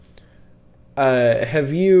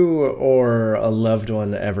Have you or a loved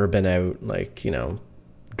one ever been out, like,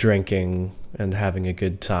 drinking and having a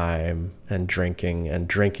good time and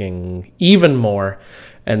drinking even more,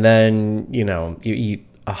 and then, you eat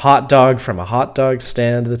a hot dog from a hot dog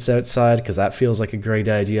stand that's outside because that feels like a great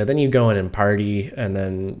idea. Then you go in and party and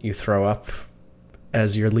then you throw up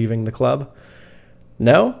as you're leaving the club?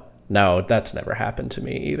 No? No, that's never happened to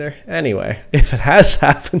me either. Anyway, if it has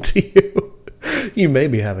happened to you, you may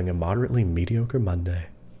be having a moderately mediocre Monday.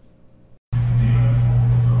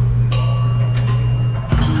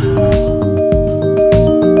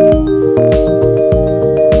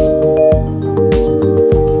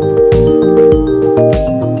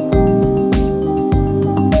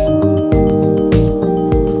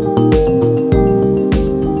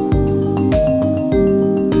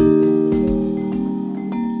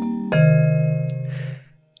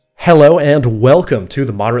 Hello and welcome to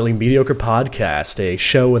the Moderately Mediocre Podcast, a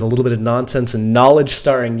show with a little bit of nonsense and knowledge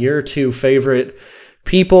starring your two favorite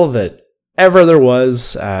people that ever there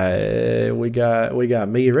was. We got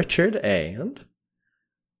me, Richard, and...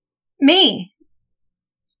 Me,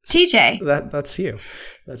 TJ. That's you.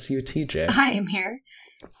 That's you, TJ. I am here.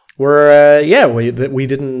 We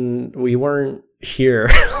weren't here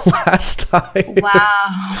last time. Wow.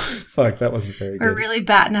 Fuck, that wasn't very good. We're really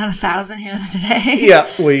batting out 1,000 here today. Yeah,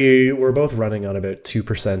 we're both running on about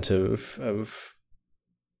 2% of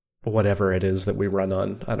whatever it is that we run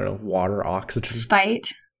on. I don't know, water, oxygen, spite,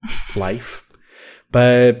 life.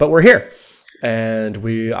 But we're here, and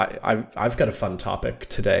I've got a fun topic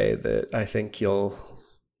today that I think you'll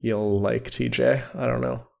like, TJ. I don't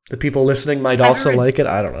know. The people listening might also like it.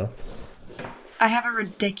 I don't know. I have a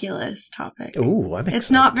ridiculous topic. Ooh, I'm excited. It's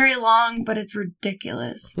not very long, but it's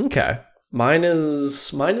ridiculous. Okay. Mine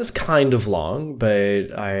is kind of long,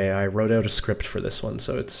 but I wrote out a script for this one,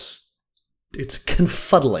 so it's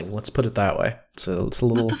confuddling, let's put it that way. So it's a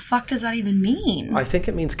little... What the fuck does that even mean? I think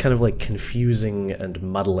it means kind of like confusing and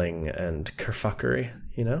muddling and kerfuckery,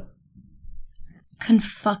 you know?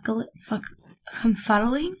 Confuddling?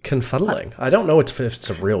 Confuddling. I don't know if it's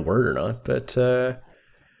a real word or not, but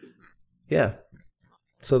yeah.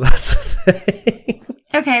 So that's the thing.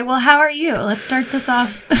 Okay, well, how are you? Let's start this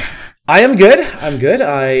off. I am good. I'm good.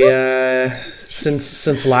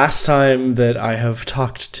 Since last time that I have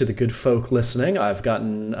talked to the good folk listening, I've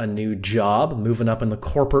gotten a new job, moving up in the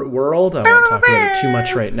corporate world. I won't talk about it too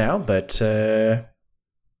much right now, but yeah,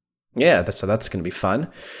 that's going to be fun.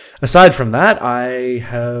 Aside from that, I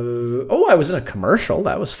was in a commercial.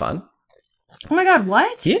 That was fun. Oh my god,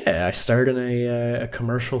 what? Yeah, I starred in a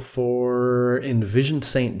commercial for Envision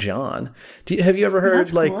St. John. Have you ever heard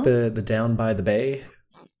cool. the Down by the Bay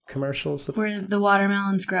commercials? Where the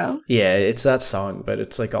watermelons grow? Yeah, it's that song, but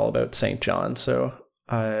it's like all about St. John. So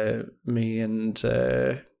me and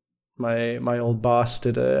my old boss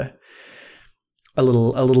did a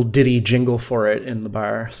little ditty jingle for it in the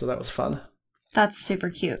bar, so that was fun. That's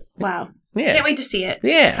super cute. Wow. Yeah. Can't wait to see it.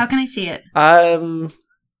 Yeah. How can I see it?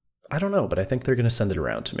 I don't know, but I think they're going to send it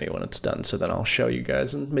around to me when it's done, so then I'll show you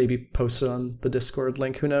guys and maybe post it on the Discord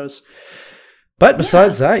link, who knows. But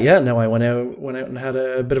besides that, yeah, no, I went out and had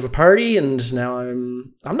a bit of a party, and now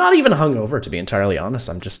I'm not even hungover, to be entirely honest.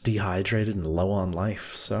 I'm just dehydrated and low on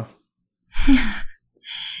life, so.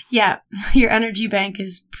 Yeah, your energy bank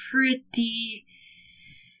is pretty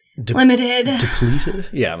limited. Depleted?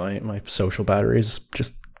 Yeah, my social battery is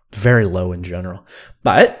just very low in general.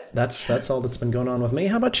 But that's all that's been going on with me.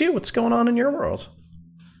 How about you? What's going on in your world?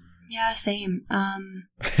 Yeah, same. Yeah,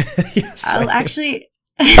 same. I'll actually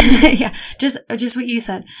yeah, just what you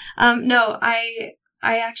said. No, I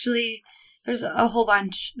actually there's a whole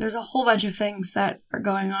bunch of things that are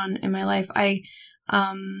going on in my life. I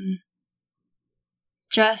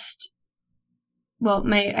guess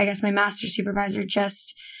my master supervisor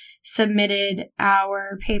just submitted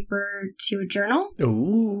our paper to a journal.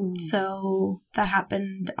 Ooh. So that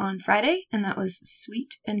happened on Friday, and that was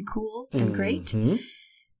sweet and cool and great.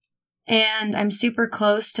 And I'm super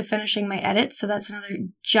close to finishing my edit, so that's another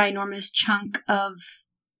ginormous chunk of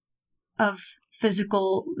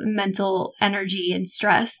physical, mental energy and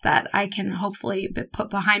stress that I can hopefully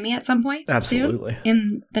put behind me at some point. Absolutely. Soon,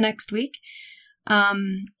 in the next week.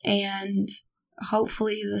 And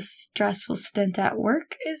hopefully the stressful stint at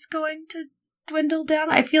work is going to dwindle down.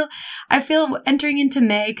 I feel entering into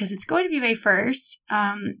May, because it's going to be May 1st,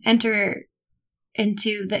 enter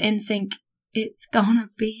into the NSYNC "It's Gonna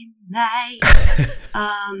Be May"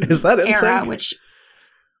 is that NSYNC? era, which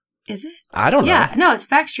is it? I don't know. Yeah, no, it's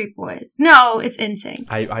Backstreet Boys. No, it's NSYNC.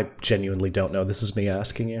 I genuinely don't know. This is me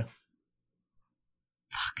asking you.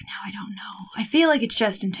 Fuck, now I don't know. I feel like it's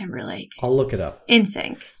Justin Timberlake. I'll look it up. In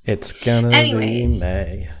Sync. It's gonna be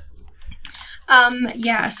May.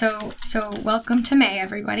 Yeah, so welcome to May,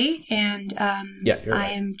 everybody. And you're right. I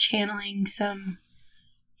am channeling some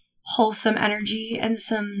wholesome energy and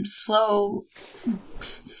some slow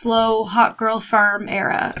hot girl farm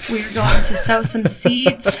era. We're going to sow some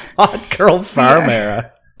seeds. Hot girl farm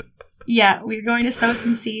era. Yeah, we're going to sow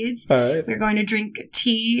some seeds. All right. We're going to drink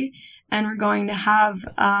tea, and we're going to have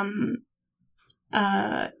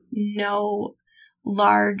no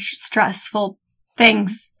large stressful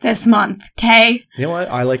things this month, okay? You know what?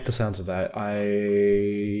 I like the sounds of that.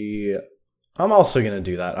 I'm also going to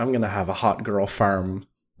do that. I'm going to have a hot girl farm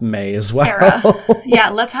May as well. Era. Yeah,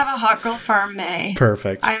 let's have a hot girl farm May.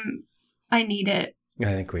 Perfect. I need it. I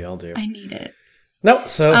think we all do. I need it. No,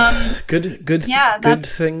 so good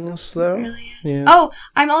things though. Really, yeah. Oh,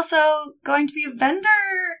 I'm also going to be a vendor.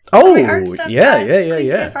 Oh, for my art stuff yeah.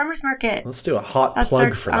 at Farmers Market. Let's do a hot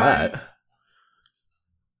plug for that.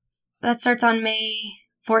 That starts on May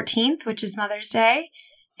 14th, which is Mother's Day,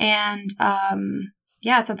 and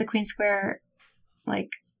it's at the Queen Square.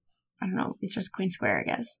 Like, I don't know, it's just Queen Square, I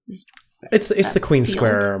guess. It's the Queen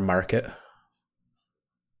Square Market.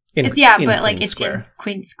 It's in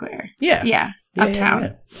Queen Square. Yeah.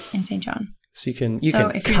 Uptown in St. John. So you can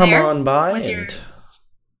come on by and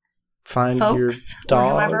find your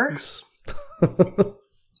dogs.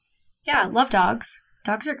 Yeah, love dogs.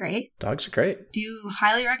 Dogs are great. Dogs are great. Do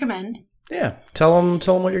highly recommend. Yeah, tell them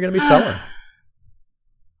what you're going to be selling.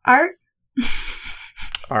 Art.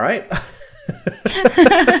 All right.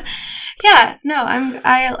 Yeah, no,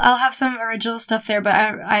 I'll have some original stuff there, but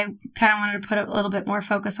I kind of wanted to put a little bit more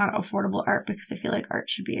focus on affordable art because I feel like art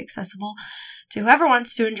should be accessible to whoever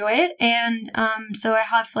wants to enjoy it. And so I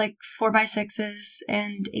have like 4x6s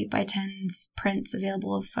and 8x10s prints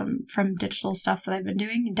available from digital stuff that I've been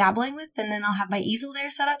doing and dabbling with, and then I'll have my easel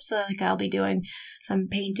there set up, so like I'll be doing some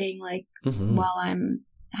painting like while I'm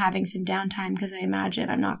having some downtime, because I imagine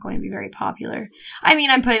I'm not going to be very popular. I mean,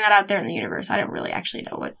 I'm putting that out there in the universe. I don't really actually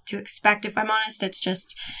know what to expect, if I'm honest. It's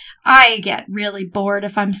just, I get really bored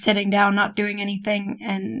if I'm sitting down not doing anything,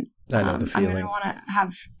 and I know the feeling. I'm going to want to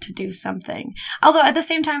have to do something. Although at the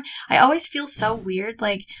same time, I always feel so weird,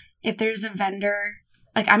 like if there's a vendor,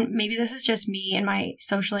 like maybe this is just me and my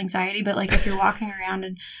social anxiety, but like if you're walking around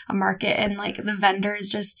in a market and like the vendor is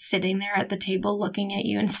just sitting there at the table looking at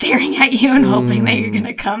you and staring at you and hoping that you're going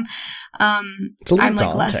to come, I'm like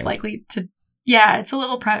daunting. Less likely to, it's a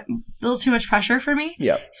little too much pressure for me.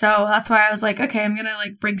 Yeah. So that's why I was like, okay, I'm going to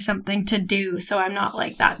like bring something to do. So I'm not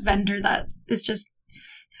like that vendor that is just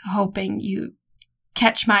hoping you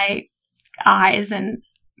catch my eyes and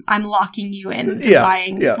I'm locking you into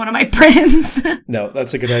buying one of my prints. No,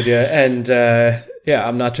 that's a good idea. And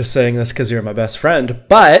I'm not just saying this because you're my best friend,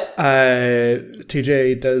 but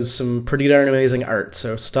TJ does some pretty darn amazing art.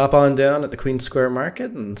 So stop on down at the Queen Square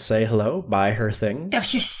Market and say hello, buy her things.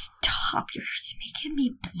 Don't you stop. You're making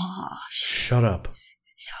me blush. Shut up.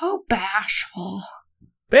 So bashful.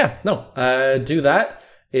 But do that.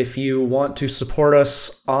 If you want to support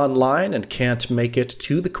us online and can't make it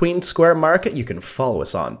to the Queen Square Market, you can follow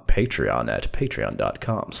us on Patreon at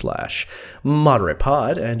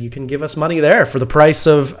patreon.com/moderatepod, and you can give us money there for the price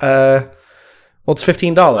of, it's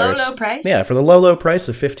 $15. Low price? Yeah, for the low price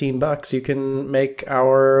of $15, you can make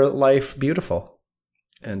our life beautiful.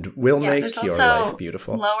 And we'll make your life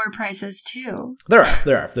beautiful. Lower prices, too. There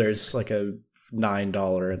are. There's like a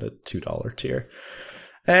 $9 and a $2 tier.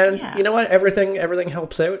 And you know what? Everything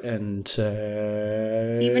helps out, and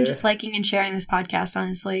even just liking and sharing this podcast,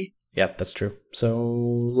 honestly. Yeah, that's true. So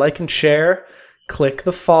like and share, click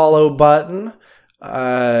the follow button,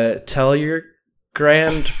 tell your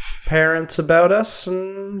grandparents about us,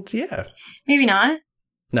 and maybe not.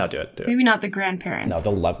 No, do it. Maybe not the grandparents. No,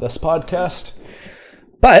 they'll love this podcast.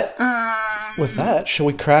 But with that, shall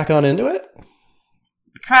we crack on into it?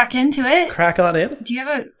 Crack into it. Crack on in. Do you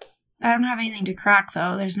have I don't have anything to crack,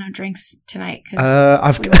 though. There's no drinks tonight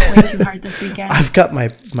because we went way too hard this weekend. I've got my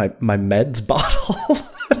meds bottle.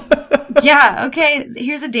 Yeah, okay.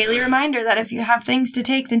 Here's a daily reminder that if you have things to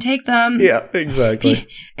take, then take them. Yeah, exactly.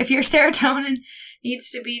 If your serotonin needs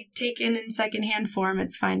to be taken in secondhand form,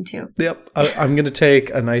 it's fine, too. Yep. I'm going to take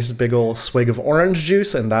a nice big old swig of orange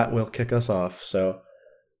juice, and that will kick us off. So,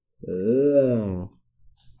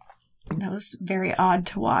 that was very odd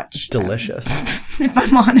to watch. Delicious. If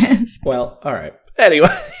I'm honest. Well, all right. Anyway,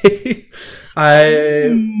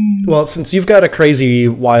 since you've got a crazy,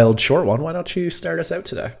 wild, short one, why don't you start us out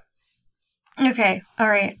today? Okay. All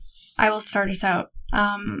right. I will start us out.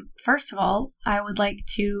 First of all, I would like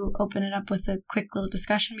to open it up with a quick little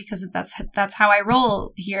discussion because that's how I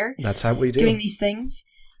roll here. That's how we do. Doing these things.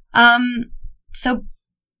 So,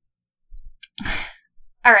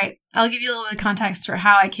 all right, I'll give you a little bit of context for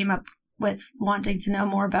how I came up with wanting to know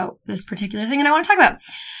more about this particular thing that I want to talk about.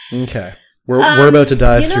 Okay. We're about to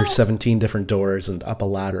dive through 17 different doors and up a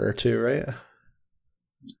ladder or two, right?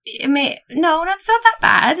 No, that's not that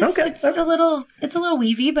bad. It's Okay. a little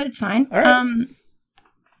weavy, but it's fine. All right.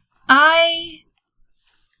 I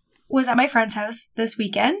was at my friend's house this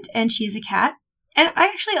weekend, and she has a cat. And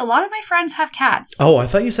actually, a lot of my friends have cats. Oh, I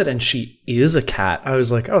thought you said, and she is a cat. I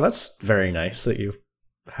was like, oh, that's very nice that you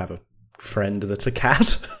have a friend that's a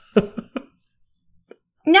cat.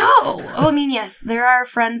 No! Oh, I mean, yes, there are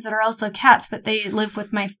friends that are also cats, but they live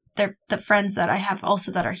with the friends that I have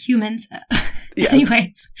also that are humans. Yes.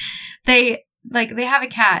 Anyways, they have a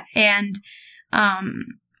cat, and,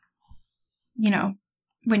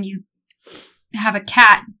 when you have a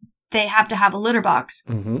cat, they have to have a litter box.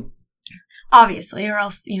 Mm-hmm. Obviously, or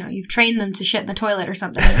else, you've trained them to shit in the toilet or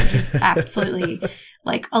something, which is absolutely,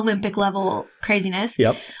 Olympic level craziness.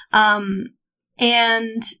 Yep.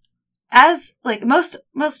 And as, most,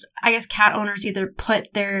 I guess, cat owners either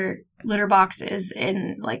put their litter boxes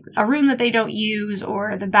in, a room that they don't use,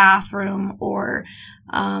 or the bathroom, or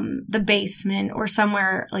the basement, or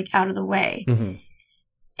somewhere, out of the way. Mm-hmm.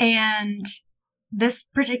 And this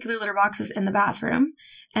particular litter box was in the bathroom.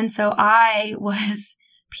 And so I was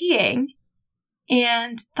peeing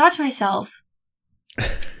and thought to myself,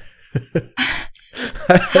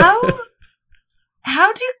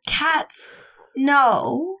 how do cats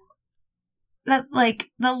know that,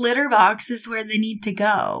 the litter box is where they need to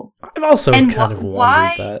go? I've also kind of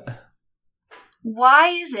wondered that. Why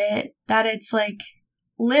is it that it's,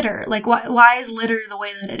 litter? Why is litter the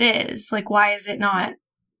way that it is? Why is it not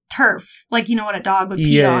turf? What a dog would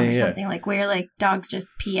pee on or something, where, dogs just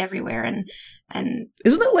pee everywhere and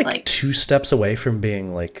isn't it, 2 steps away from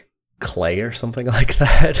being, clay or something like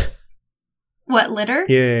that? What, litter?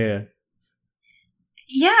 Yeah.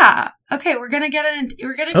 Yeah. Okay, we're gonna get into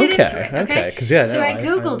it. Okay. Because I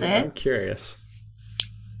Googled it. I'm curious.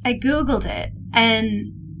 I Googled it,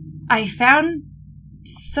 and I found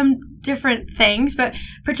some different things, but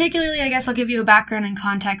particularly, I guess I'll give you a background and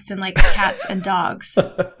context in cats and dogs.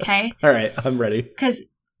 Okay. All right, I'm ready. Because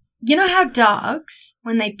you know how dogs,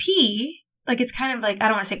 when they pee, it's kind of I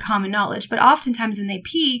don't want to say common knowledge, but oftentimes when they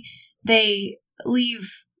pee, they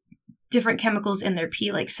leave different chemicals in their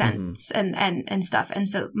pee, scents and stuff. And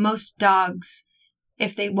so most dogs,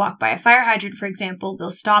 if they walk by a fire hydrant, for example,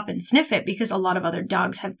 they'll stop and sniff it because a lot of other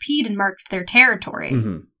dogs have peed and marked their territory.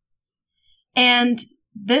 Mm-hmm. And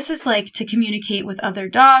this is to communicate with other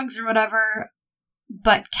dogs or whatever.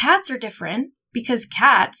 But cats are different because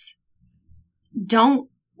cats don't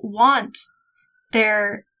want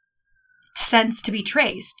their scents to be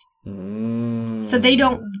traced. So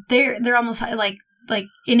they're almost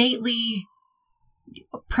innately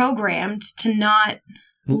programmed to not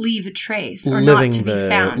leave a trace or not to be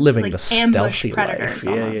found. Living the ambush stealthy predators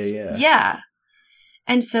life. almost. Yeah.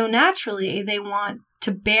 And so naturally they want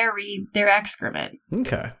to bury their excrement.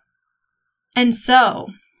 Okay. And so,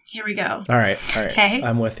 here we go. All right. Okay.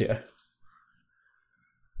 I'm with you.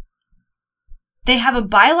 They have a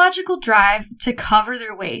biological drive to cover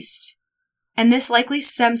their waste, and this likely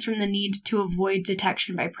stems from the need to avoid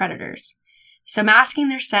detection by predators. So masking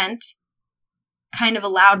their scent kind of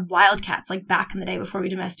allowed wildcats, back in the day before we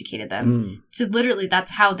domesticated them, to literally, that's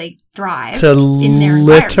how they thrive in their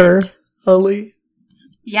environment. Literally?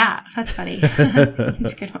 Yeah, that's funny. It's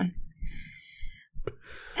a good one.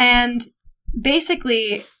 And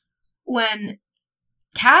basically, when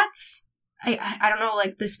cats, I don't know,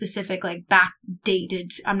 the specific,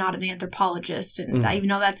 backdated, I'm not an anthropologist, and I even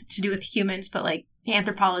know that's to do with humans, but,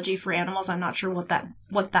 anthropology for animals, I'm not sure what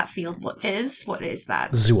that field is. What is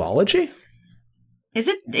that? Zoology? Is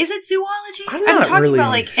it zoology? I'm talking really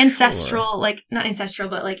about, sure. ancestral, not ancestral,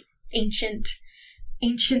 but, ancient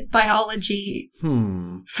biology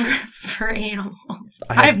for animals.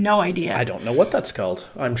 I have no idea. I don't know what that's called.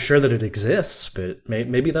 I'm sure that it exists, but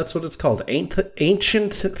maybe that's what it's called. Ancient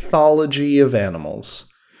ethology of animals.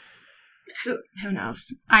 Who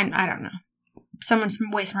knows? I don't know. Someone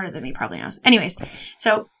way smarter than me probably knows. Anyways,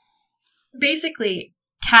 so basically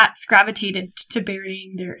cats gravitated to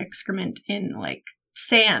burying their excrement in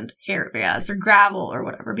sand areas or gravel or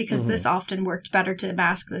whatever, because this often worked better to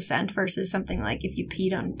mask the scent versus something if you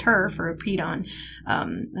peed on turf or peed on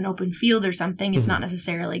an open field or something, it's not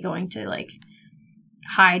necessarily going to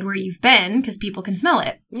hide where you've been because people can smell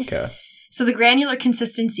it. Okay. So the granular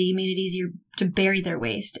consistency made it easier to bury their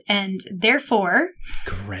waste, and therefore,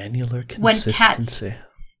 granular consistency.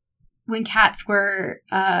 When cats were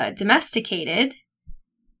domesticated,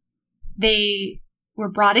 they were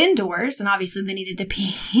brought indoors, and obviously they needed to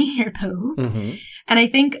pee or poo. Mm-hmm. And I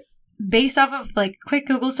think based off of like quick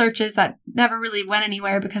Google searches that never really went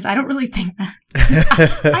anywhere, because I don't really think that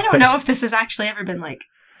I don't know if this has actually ever been like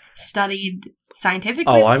studied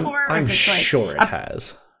scientifically before. I'm or if it's like sure it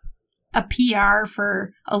has. A PR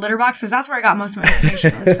for a litter box, because that's where I got most of my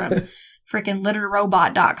information was from freaking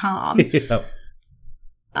litterrobot.com. Yeah.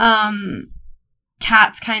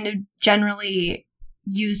 Cats kind of generally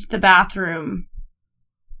used the bathroom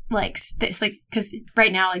like this, like, because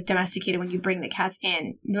right now, like, domesticated, when you bring the cats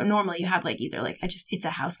in, normally you have like either like it's a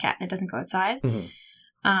house cat and it doesn't go outside.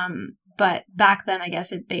 Mm-hmm. But back then, I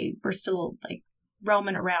guess they were still like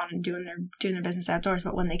roaming around and doing their business outdoors.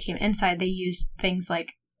 But when they came inside, they used things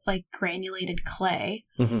like granulated clay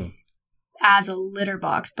Mm-hmm. as a litter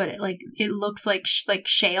box, but it looks like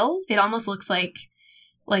shale. It almost looks like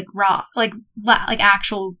rock, like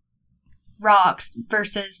actual rocks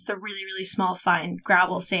versus the really, really small, fine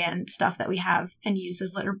gravel, sand stuff that we have and use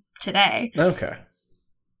as litter today. Okay.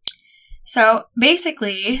 So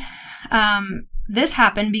basically, this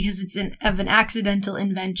happened because it's of an accidental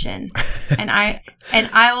invention, and I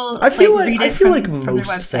will read it from their most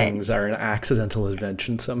website. Things are an accidental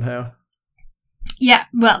invention somehow. Yeah,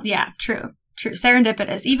 well, yeah, true,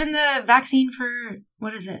 serendipitous. Even the vaccine for,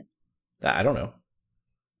 what is it? I don't know.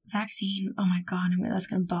 Vaccine. Oh my god, that's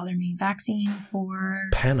gonna bother me. Vaccine for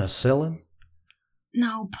Penicillin?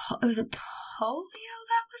 No, was it polio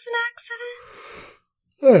that was an accident?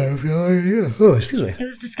 I have no idea. Oh, excuse me. It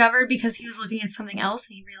was discovered because he was looking at something else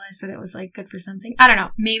and he realized that it was like good for something. I don't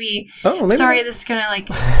know. Maybe. Sorry, this is gonna like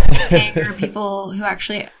anger people who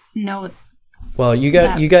actually know. Well, you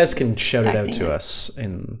guys can shout it out to us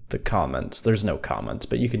in the comments. There's no comments,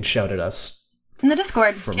 but you can shout at us in the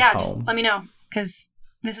Discord. Yeah, home. Just let me know, because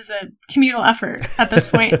this is a communal effort at this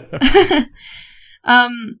point.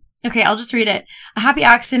 Okay, I'll just read it. A happy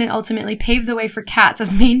accident ultimately paved the way for cats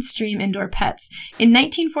as mainstream indoor pets. In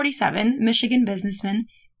 1947, Michigan businessman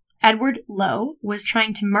Edward Lowe was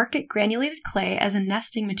trying to market granulated clay as a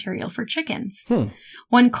nesting material for chickens.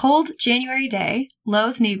 One cold January day,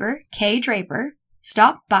 Lowe's neighbor, Kay Draper,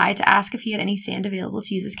 stopped by to ask if he had any sand available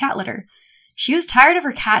to use as cat litter. She was tired of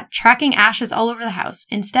her cat tracking ashes all over the house.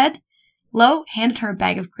 Instead, Lowe handed her a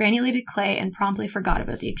bag of granulated clay and promptly forgot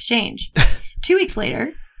about the exchange. 2 weeks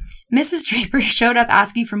later, Mrs. Draper showed up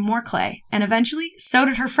asking for more clay, and eventually so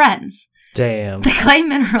did her friends. Damn. The clay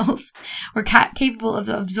minerals were capable of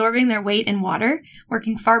absorbing their weight in water,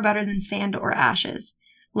 working far better than sand or ashes.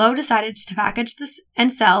 Lowe decided to package this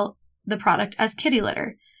and sell the product as kitty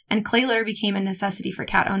litter, and clay litter became a necessity for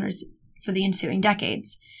cat owners for the ensuing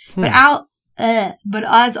decades. But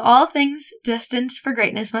as all things destined for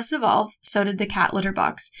greatness must evolve, so did the cat litter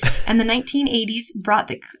box. And the 1980s brought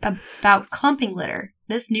about clumping litter.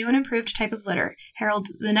 This new and improved type of litter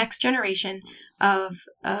heralded the next generation of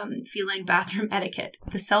feline bathroom etiquette,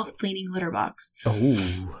 the self-cleaning litter box.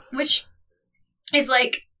 Oh. Which is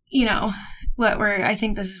like, I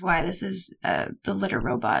think this is why this is the litter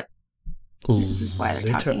robot. This is why they're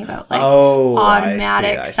talking about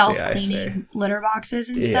automatic self-cleaning litter boxes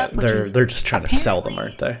and stuff. They're just trying to sell them,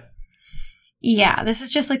 aren't they? Yeah, this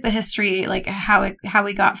is just like the history, like how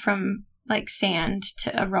we got from like sand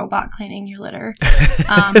to a robot cleaning your litter.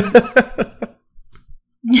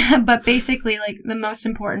 But basically, like the most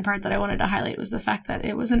important part that I wanted to highlight was the fact that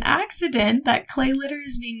it was an accident that clay litter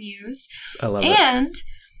is being used. I love it. And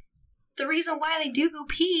the reason why they do go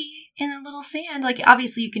pee in a little sand, like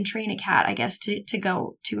obviously you can train a cat, I guess, to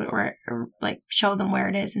go to it or like show them where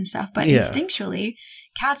it is and stuff. But instinctually,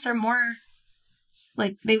 cats are more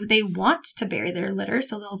like they want to bury their litter,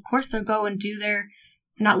 so they'll go and do their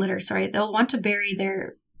not litter. Sorry, they'll want to bury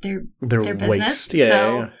their business.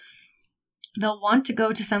 Yeah, they'll want to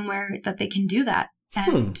go to somewhere that they can do that.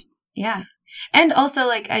 And and also,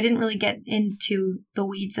 like, I didn't really get into the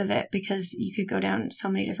weeds of it because you could go down so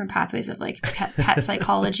many different pathways of like pet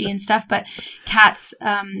psychology and stuff. But cats,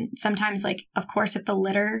 sometimes, like, of course, if the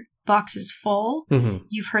litter box is full,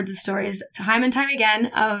 you've heard the stories time and time again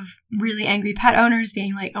of really angry pet owners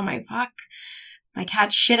being like, "Oh my fuck, my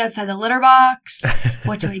cat shit outside the litter box.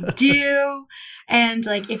 What do I do?" And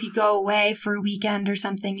like, if you go away for a weekend or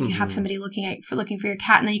something, and you have somebody looking for your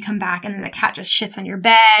cat, and then you come back, and then the cat just shits on your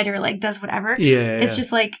bed or like does whatever. It's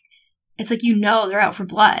just like it's like, they're out for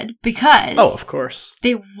blood because of course.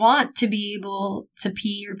 they want to be able to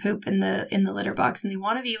pee or poop in the litter box, and they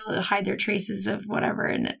want to be able to hide their traces of whatever.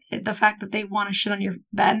 And the fact that they want to shit on your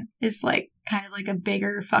bed is like kind of like a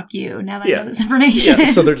bigger fuck you now that I know this information. Yeah,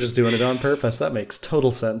 so they're just doing it on purpose. That makes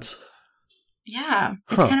total sense. Yeah,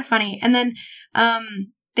 it's kind of funny. And then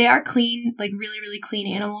they are clean, like really, really clean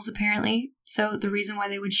animals, apparently. So the reason why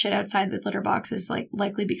they would shit outside the litter box is like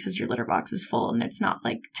likely because your litter box is full and it's not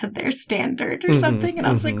like to their standard or something. And I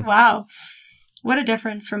was like, wow, what a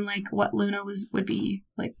difference from like what Luna would be.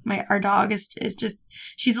 Like our dog is just,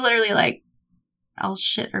 she's literally like, I'll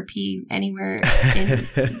shit or pee anywhere in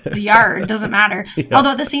the yard. Doesn't matter. Yeah.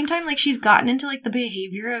 Although at the same time, like she's gotten into like the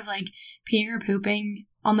behavior of like peeing or pooping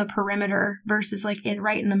on the perimeter versus like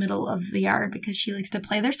right in the middle of the yard because she likes to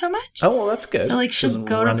play there so much. Oh, well, that's good. So like she'll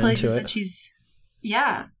go to places that she's,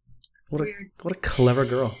 What a clever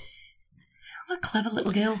girl. What a clever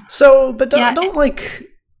little girl. So, but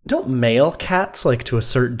don't male cats like to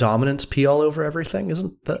assert dominance pee all over everything?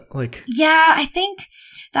 Isn't that like... Yeah, I think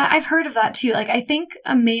that I've heard of that too. Like I think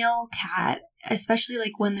a male cat, especially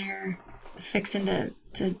like when they're fixing to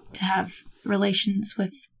have relations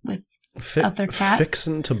with other cats.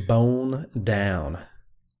 Fixing to bone down.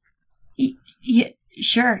 Yeah,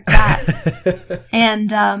 sure, that.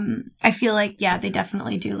 And I feel like, they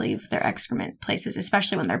definitely do leave their excrement places,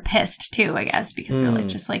 especially when they're pissed too, I guess, because they're like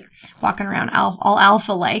just like walking around all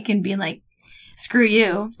alpha-like and being like, screw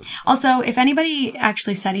you. Also, if anybody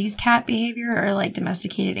actually studies cat behavior or like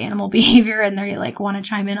domesticated animal behavior and they like want to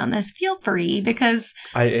chime in on this, feel free because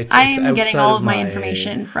I'm getting all of my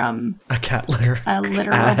information from a cat litter,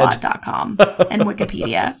 litterrobot.com and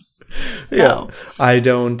Wikipedia. So I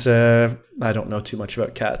don't know too much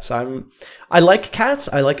about cats. I like cats.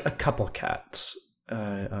 I like a couple cats.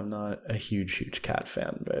 I'm not a huge cat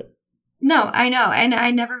fan, but no, I know, and I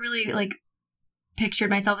never really like pictured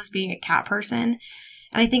myself as being a cat person,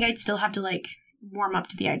 and I think I'd still have to like warm up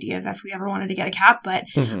to the idea of if we ever wanted to get a cat, but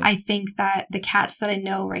I think that the cats that I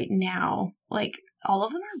know right now, like all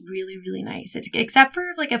of them are really, really nice, except for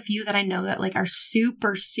like a few that I know that like are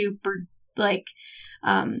super like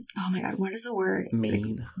oh my god, what is the word?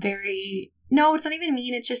 Mean. Like, very... No, it's not even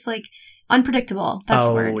mean. It's just like unpredictable. That's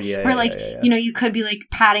the word. Yeah, where like, you could be like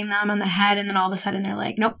patting them on the head and then all of a sudden they're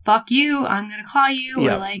like, nope, fuck you. I'm going to claw you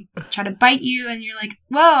or like try to bite you. And you're like,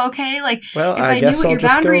 whoa, okay. Like if I knew what your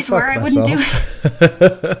boundaries were, I wouldn't do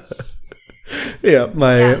it.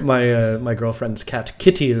 My girlfriend's cat,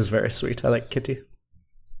 Kitty, is very sweet. I like Kitty.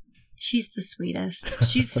 She's the sweetest.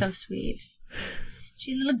 She's so sweet.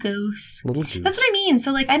 She's a little goose. That's what I mean.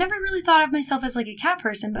 So, like, I never really thought of myself as, like, a cat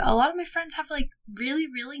person, but a lot of my friends have, like, really,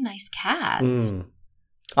 really nice cats.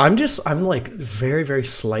 I'm, like, very, very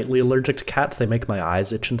slightly allergic to cats. They make my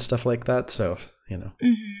eyes itch and stuff like that. So,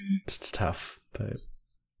 it's tough. But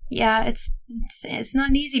yeah, it's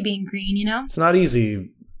not easy being green, you know? It's not easy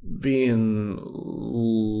being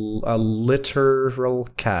a literal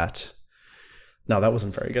cat. No, that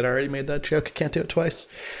wasn't very good. I already made that joke. I can't do it twice.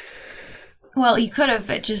 Well, you could have.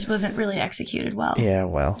 It just wasn't really executed well. Yeah,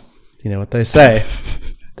 well, you know what they say.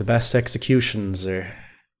 The best executions are...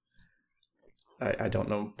 I don't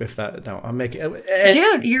know if that... No, I'm making...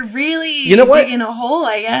 Dude, you're really digging a hole,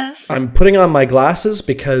 I guess. I'm putting on my glasses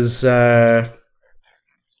because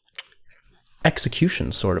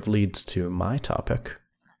execution sort of leads to my topic.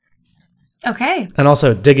 Okay. And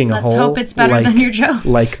also digging a hole. Let's hope it's better than your jokes.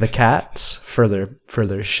 Like the cats for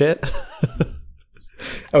their shit.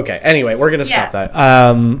 Okay, anyway, we're going to stop that.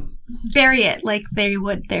 Bury it like they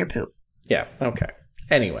would their poop. Yeah, okay.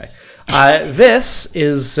 Anyway, this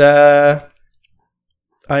is...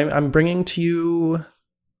 I'm bringing to you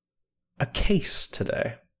a case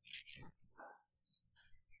today.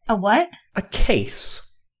 A what? A case.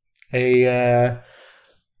 As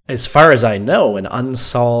far as I know, an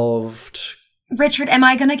unsolved... Richard, am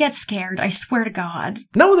I going to get scared? I swear to God.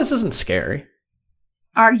 No, this isn't scary.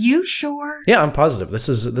 Are you sure? Yeah, I'm positive. This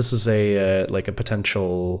is a like a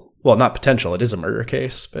potential... Well, not potential. It is a murder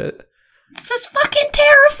case, but... This is fucking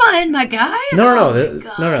terrifying, my guy. No,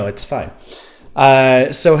 it's fine.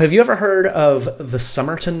 So have you ever heard of the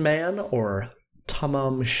Somerton Man or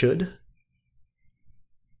Tamam Shud?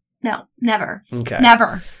 No, never. Okay.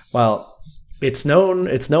 Never. Well, it's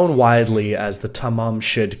known widely as the Tamam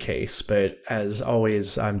Shud case, but as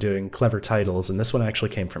always, I'm doing clever titles, and this one actually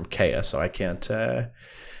came from Kea, so I can't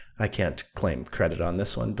claim credit on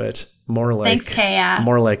this one, but more like... Thanks, Kea.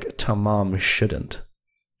 More like Tamam Shouldn't.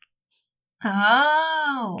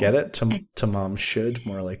 Oh. Get it? Tamam Should,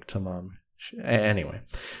 more like Tamam... Anyway.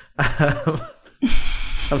 I'm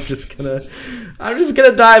just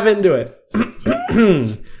gonna dive into it.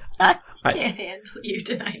 I can't handle you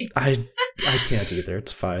tonight. I can't either.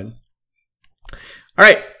 It's fine. All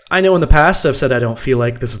right. I know in the past I've said I don't feel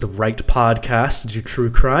like this is the right podcast to do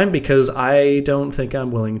true crime because I don't think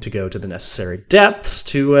I'm willing to go to the necessary depths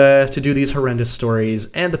to do these horrendous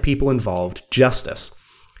stories and the people involved justice.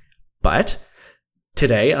 But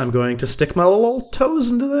today I'm going to stick my little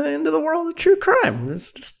toes into the world of true crime.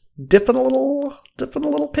 Just dipping a little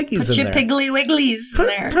piggies in there. Put your piggly wigglies in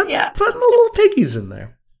there. Putting the little piggies in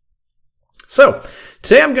there. So,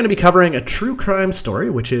 today I'm going to be covering a true crime story,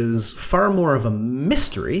 which is far more of a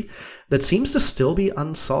mystery that seems to still be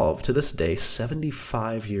unsolved to this day,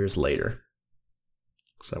 75 years later.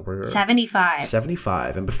 So we're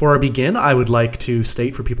 75. And before I begin, I would like to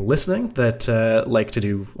state for people listening that like to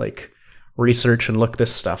do research and look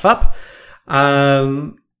this stuff up.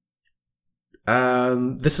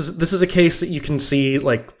 This is a case that you can see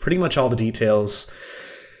pretty much all the details,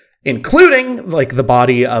 including the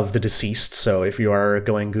body of the deceased. So if you are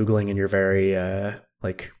Googling and you're very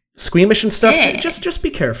squeamish and stuff, just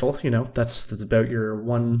be careful. That's about your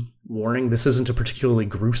one warning. This isn't a particularly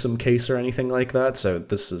gruesome case or anything like that. So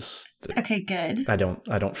this is okay. Good. I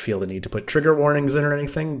don't feel the need to put trigger warnings in or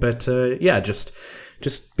anything. But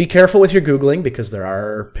just be careful with your Googling because there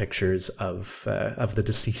are pictures of the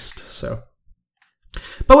deceased. So.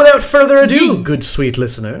 But without further ado, good sweet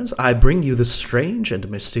listeners, I bring you the strange and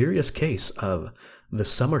mysterious case of the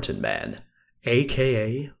Somerton Man,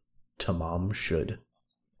 a.k.a. Tamam Shud.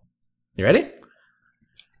 You ready?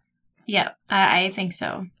 Yeah, I think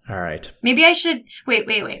so. All right. Maybe I should... Wait.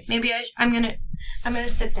 Maybe I'm gonna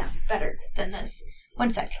sit down better than this. One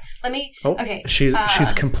sec. Let me... Oh, okay.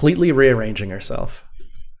 She's completely rearranging herself.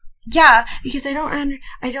 Yeah, because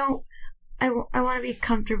I want to be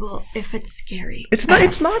comfortable if it's scary. It's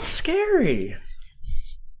not scary.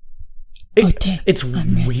 It's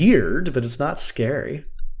weird, but it's not scary.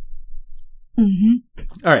 Mm-hmm.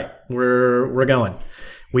 All right, we're going.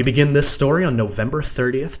 We begin this story on November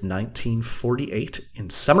 30th, 1948, in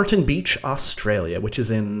Somerton Beach, Australia, which is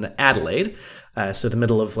in Adelaide, so the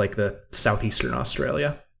middle of the southeastern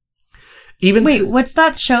Australia. What's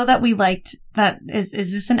that show that we liked? That is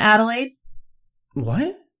this in Adelaide?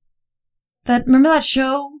 What? Remember that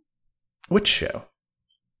show? Which show?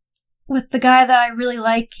 With the guy that I really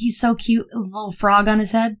like. He's so cute, a little frog on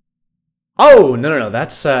his head. Oh, no.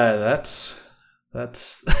 That's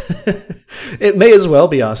it may as well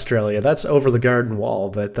be Australia. That's Over the Garden Wall,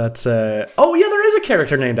 but that's oh yeah, there is a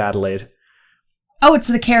character named Adelaide. Oh, it's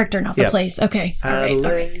the character, not the place. Okay. All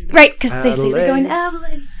right. Right, because they say they're going to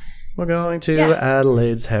Adelaide. We're going to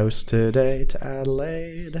Adelaide's house today, to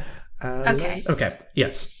Adelaide. Okay.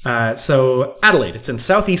 Yes. So Adelaide, it's in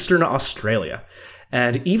southeastern Australia.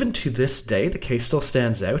 And even to this day, the case still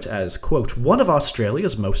stands out as, quote, one of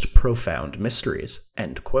Australia's most profound mysteries,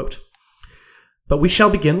 end quote. But we shall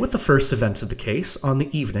begin with the first events of the case on the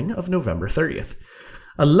evening of November 30th.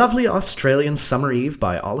 A lovely Australian summer eve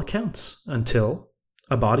by all accounts, until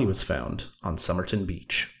a body was found on Somerton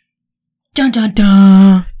Beach. Dun dun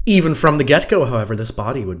dun! Even from the get-go, however, this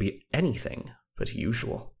body would be anything but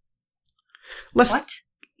usual. What?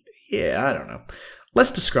 Yeah, I don't know.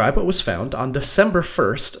 Let's describe what was found on December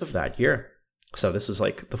 1st of that year. So this was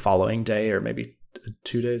the following day or maybe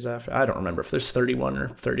 2 days after. I don't remember if there's 31 or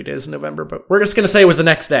 30 days in November, but we're just going to say it was the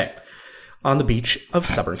next day. On the beach of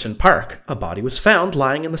Somerton Park, a body was found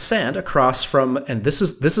lying in the sand across from, and this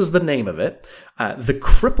is the name of it, the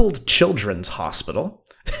Crippled Children's Hospital.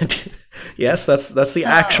 Yes, that's the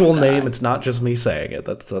actual name. It's not just me saying it.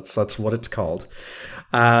 That's what it's called.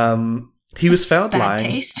 He was found lying. Bad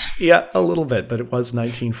taste. Yeah, a little bit, but it was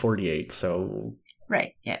 1948, so...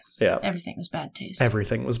 Right, yes. Yeah. Everything was bad taste.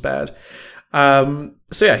 Everything was bad.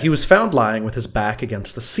 He was found lying with his back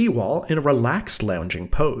against the seawall in a relaxed lounging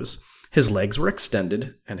pose. His legs were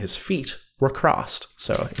extended and his feet were crossed.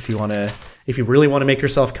 So if you really want to make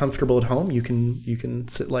yourself comfortable at home, you can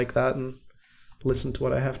sit like that and listen to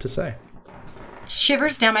what I have to say.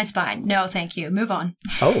 Shivers down my spine. No, thank you. Move on.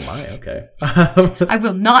 Oh my, okay. I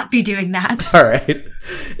will not be doing that. All right.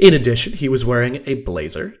 In addition, he was wearing a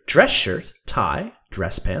blazer, dress shirt, tie,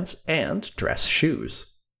 dress pants, and dress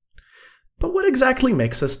shoes. But what exactly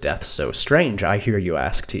makes this death so strange, I hear you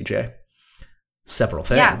ask, TJ? Several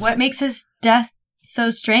things. Yeah, what makes his death so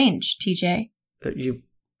strange, TJ? You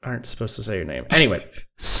aren't supposed to say your name. Anyway,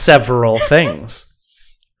 several things.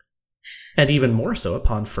 And even more so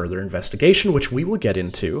upon further investigation, which we will get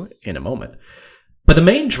into in a moment. But the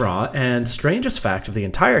main draw and strangest fact of the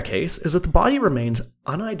entire case is that the body remains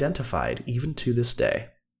unidentified even to this day.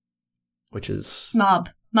 Which is... Mob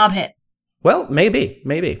hit. Well, maybe.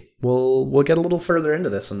 we'll get a little further into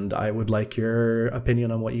this, and I would like your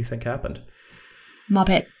opinion on what you think happened.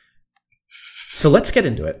 Muppet. So let's get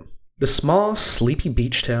into it. The small, sleepy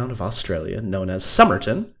beach town of Australia, known as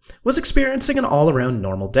Somerton, was experiencing an all-around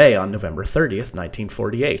normal day on November 30th,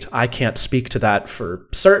 1948. I can't speak to that for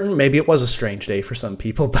certain. Maybe it was a strange day for some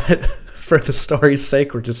people, but for the story's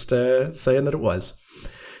sake, we're just saying that it was.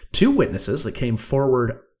 2 witnesses that came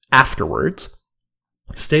forward afterwards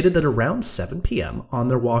stated that around 7 p.m. on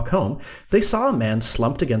their walk home, they saw a man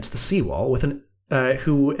slumped against the seawall with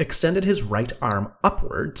who extended his right arm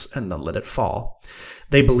upwards and then let it fall.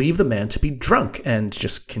 They believed the man to be drunk and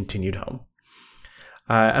just continued home.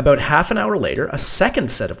 About half an hour later, a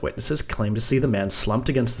second set of witnesses claimed to see the man slumped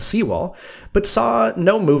against the seawall, but saw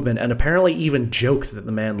no movement and apparently even joked that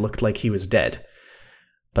the man looked like he was dead.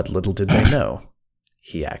 But little did they know,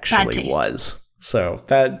 he actually was. So,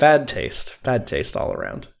 bad taste all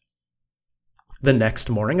around. The next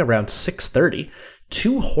morning, around 6:30,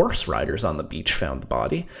 2 horse riders on the beach found the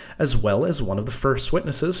body, as well as one of the first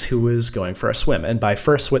witnesses who was going for a swim. And by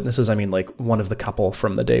first witnesses, I mean like one of the couple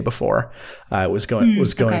from the day before was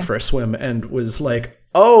going for a swim and was like,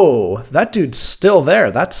 "Oh, that dude's still there.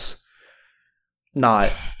 That's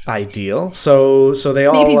not ideal." So they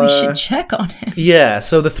all maybe we should check on him. Yeah.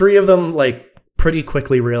 So the 3 of them pretty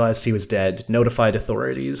quickly realized he was dead, notified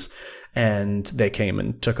authorities, and they came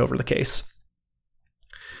and took over the case.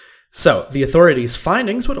 So, the authorities'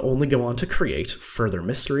 findings would only go on to create further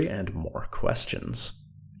mystery and more questions,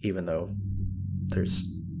 even though we'll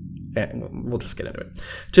just get into it.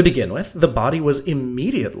 To begin with, the body was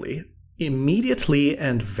immediately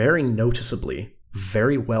and very noticeably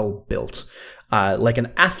very well built, like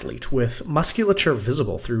an athlete with musculature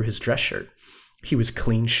visible through his dress shirt. He was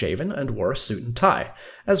clean-shaven and wore a suit and tie,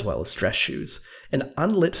 as well as dress shoes. An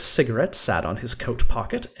unlit cigarette sat on his coat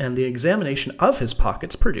pocket, and the examination of his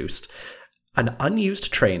pockets produced an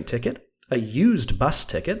unused train ticket, a used bus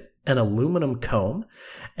ticket, an aluminum comb,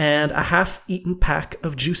 and a half-eaten pack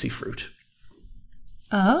of juicy fruit.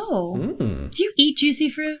 Oh. Do you eat juicy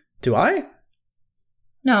fruit? Do I?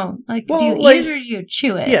 No. Do you eat it or do you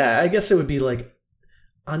chew it? Yeah, I guess it would be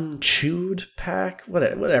unchewed pack,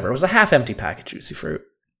 whatever. It was a half-empty pack of juicy fruit.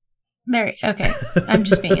 Okay. I'm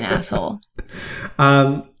just being an asshole.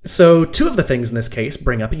 So 2 of the things in this case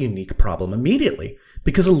bring up a unique problem immediately,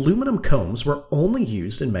 because aluminum combs were only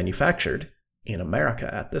used and manufactured in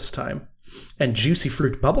America at this time. And juicy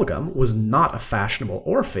fruit bubblegum was not a fashionable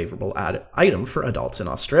or favorable item for adults in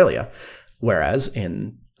Australia, whereas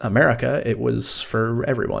in America it was for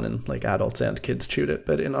everyone, and adults and kids chewed it.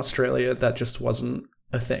 But in Australia, that just wasn't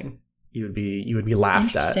a thing. You would be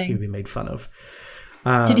laughed at. You would be made fun of.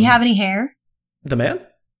 Did he have any hair? The man?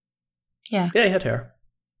 Yeah. Yeah, he had hair.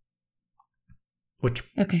 Which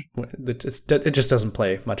okay. It just doesn't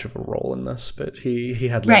play much of a role in this, but he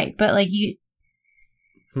had right. But you.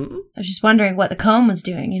 I was just wondering what the comb was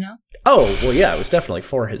doing. Oh well, yeah, it was definitely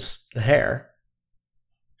for the hair.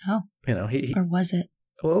 Oh. He or was it?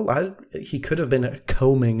 Well, he could have been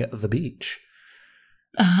combing the beach.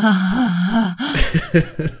 So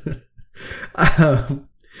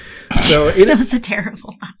that was a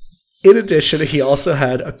terrible one. In addition, he also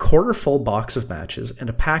had a quarter-full box of matches and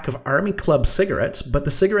a pack of Army Club cigarettes, but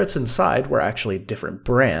the cigarettes inside were actually a different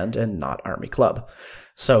brand and not Army Club.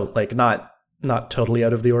 So, not totally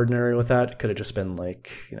out of the ordinary with that. It could have just been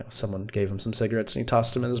someone gave him some cigarettes and he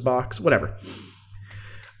tossed them in his box. Whatever.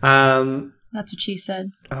 That's what she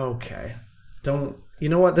said. Okay. You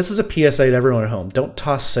know what? This is a PSA to everyone at home. Don't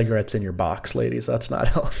toss cigarettes in your box, ladies. That's not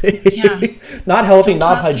healthy. Yeah. Not healthy,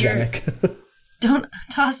 not hygienic. Don't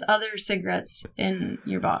toss other cigarettes in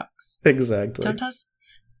your box. Exactly. Don't toss...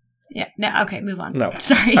 Yeah. No, okay, move on. No.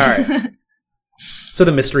 Sorry. All right. So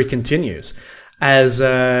the mystery continues. As...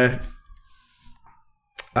 I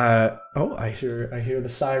hear the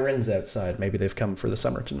sirens outside. Maybe they've come for the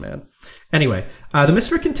Somerton man. Anyway, the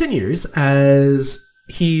mystery continues as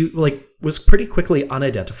he, was pretty quickly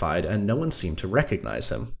unidentified and no one seemed to recognize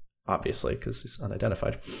him. Obviously, because he's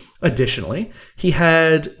unidentified. Additionally, he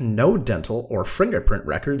had no dental or fingerprint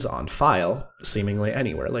records on file, seemingly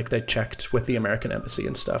anywhere. They checked with the American embassy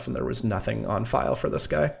and stuff, and there was nothing on file for this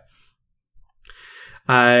guy.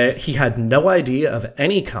 He had no ID of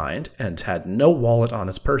any kind and had no wallet on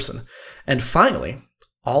his person. And finally,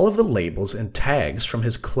 all of the labels and tags from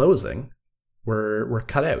his clothing were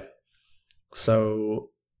cut out.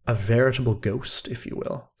 So, a veritable ghost, if you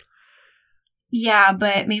will. Yeah,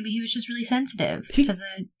 but maybe he was just really sensitive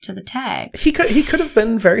to the tags. He could have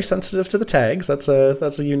been very sensitive to the tags. That's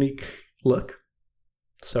a unique look.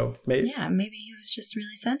 So maybe he was just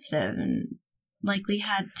really sensitive and likely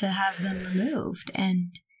had to have them removed.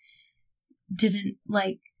 And didn't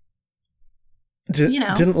like,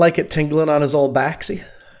 Didn't like it tingling on his old backsy?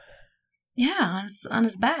 Yeah, on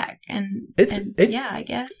his back. Yeah, I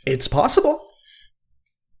guess. It's possible.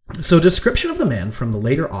 So a description of the man from the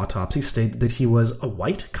later autopsy stated that he was a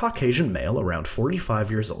white Caucasian male around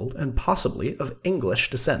 45 years old and possibly of English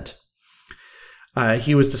descent.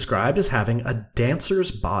 He was described as having a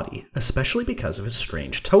dancer's body, especially because of his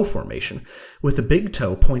strange toe formation, with the big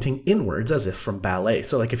toe pointing inwards as if from ballet.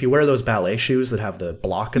 So like if you wear those ballet shoes that have the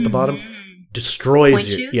block at the bottom, it destroys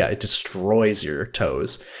your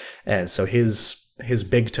toes. And so his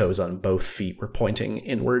big toes on both feet were pointing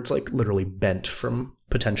inwards, like literally bent from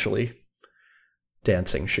potentially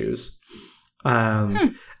dancing shoes.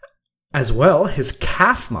 As well, his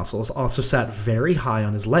calf muscles also sat very high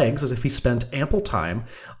on his legs, as if he spent ample time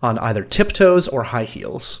on either tiptoes or high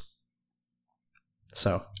heels.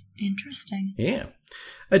 So, interesting. Yeah.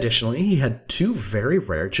 Additionally, he had two very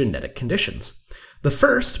rare genetic conditions. The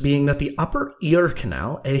first being that the upper ear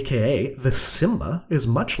canal, aka the cymba, is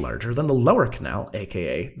much larger than the lower canal,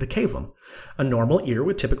 aka the cavum. A normal ear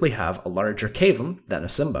would typically have a larger cavum than a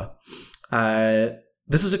cymba.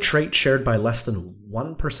 This is a trait shared by less than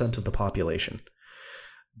 1% of the population.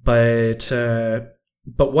 But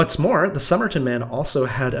what's more, the Somerton man also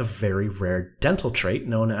had a very rare dental trait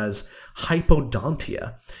known as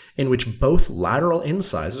hypodontia, in which both lateral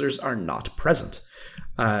incisors are not present.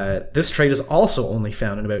 This trait is also only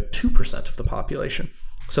found in about 2% of the population.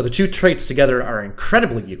 So the two traits together are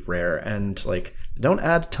incredibly rare and like don't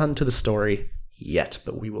add a ton to the story yet,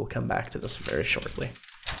 but we will come back to this very shortly.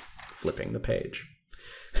 Flipping the page.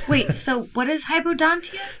 Wait, so what is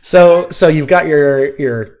hypodontia? So you've got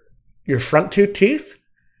your front two teeth,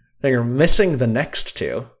 then you're missing the next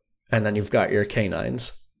two, and then you've got your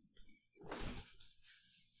canines.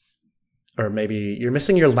 Or maybe you're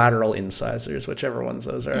missing your lateral incisors, whichever ones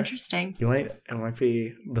those are. Interesting. It might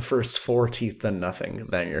be the first 4 teeth, then nothing,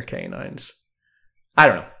 then your canines. I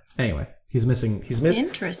don't know. Anyway, he's missing.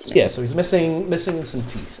 Interesting. Yeah, so he's missing some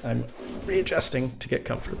teeth. I'm readjusting to get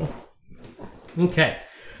comfortable. Okay.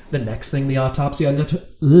 The next thing the autopsy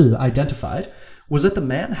identified was that the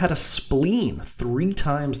man had a spleen 3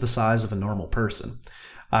 times the size of a normal person,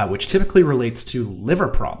 which typically relates to liver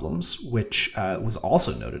problems, which was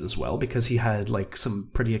also noted as well because he had like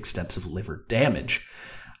some pretty extensive liver damage.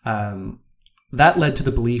 That led to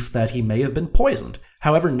the belief that he may have been poisoned.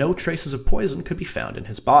 However, no traces of poison could be found in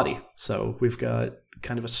his body. So we've got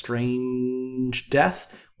kind of a strange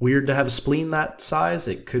death. Weird to have a spleen that size.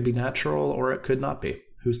 It could be natural or it could not be.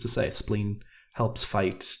 Who's to say? Spleen helps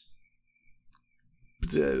fight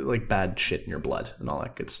like bad shit in your blood and all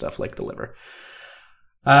that good stuff like the liver.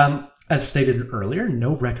 As stated earlier,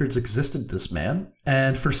 no records existed of this man,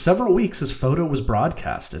 and for several weeks his photo was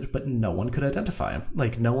broadcasted, but no one could identify him.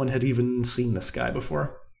 Like, no one had even seen this guy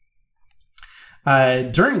before.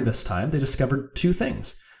 During this time, they discovered 2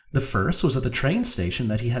 things. The first was that the train station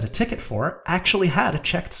that he had a ticket for actually had a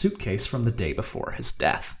checked suitcase from the day before his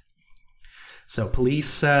death. So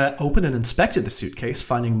police opened and inspected the suitcase,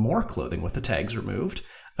 finding more clothing with the tags removed,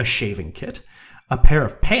 a shaving kit, a pair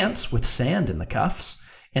of pants with sand in the cuffs,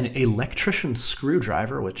 an electrician's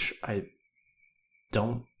screwdriver, which I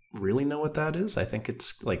don't really know what that is. I think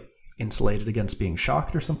it's like insulated against being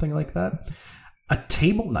shocked or something like that. A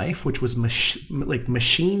table knife, which was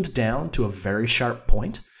machined down to a very sharp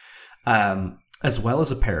point, as well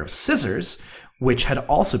as a pair of scissors, which had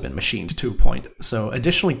also been machined to a point. So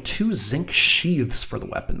additionally, 2 zinc sheaths for the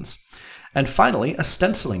weapons. And finally, a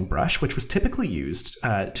stenciling brush, which was typically used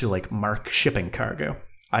to like mark shipping cargo.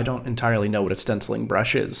 I don't entirely know what a stenciling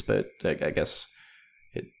brush is, but I guess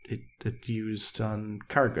it's used on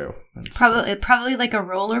cargo. Probably like a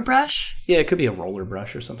roller brush? Yeah, it could be a roller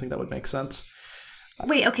brush or something. That would make sense.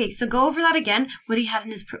 Wait, okay, so go over that again. What he had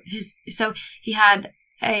in his so he had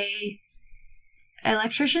a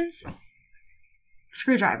electrician's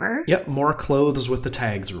screwdriver. Yep, more clothes with the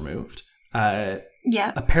tags removed.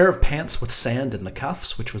 Yeah. A pair of pants with sand in the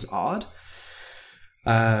cuffs, which was odd.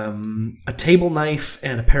 A table knife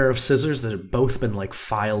and a pair of scissors that had both been like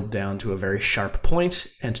filed down to a very sharp point,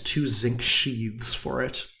 and 2 zinc sheaths for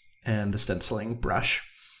it, and the stenciling brush.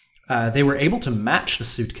 They were able to match the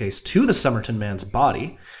suitcase to the Somerton man's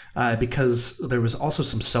body because there was also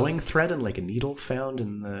some sewing thread and like a needle found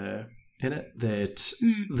in it that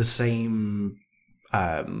the same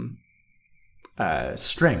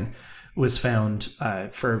string was found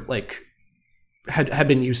for like had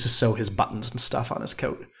been used to sew his buttons and stuff on his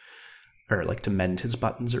coat, or like to mend his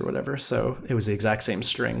buttons or whatever. So it was the exact same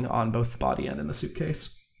string on both the body and in the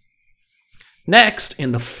suitcase. Next,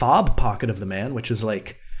 in the fob pocket of the man, which is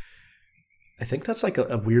like I think that's like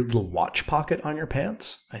a weird little watch pocket on your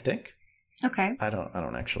pants, I think. Okay. I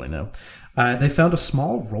don't actually know. They found a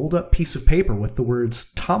small rolled up piece of paper with the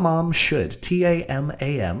words Tamam Shud,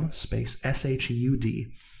 Tamam space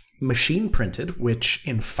Shud, machine printed, which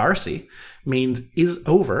in Farsi means is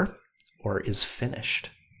over or is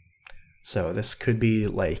finished. So this could be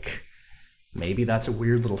like, maybe that's a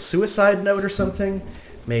weird little suicide note or something.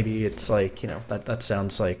 Maybe it's like, that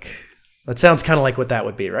sounds kind of like what that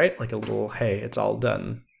would be, right? Like a little, hey, it's all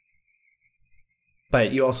done.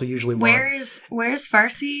 But you also usually want... Where's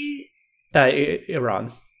Farsi?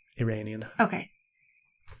 Iranian. Okay.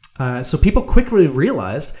 So people quickly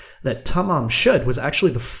realized that Tamam Shud was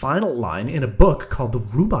actually the final line in a book called the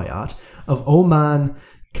Rubaiyat of Omar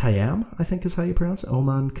Khayyam, I think is how you pronounce it.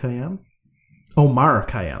 Omar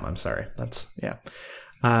Khayyam, I'm sorry. That's, yeah.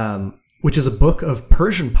 Which is a book of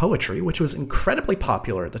Persian poetry, which was incredibly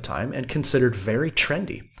popular at the time and considered very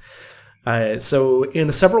trendy. So in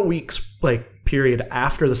the several weeks period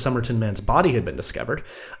after the Somerton man's body had been discovered,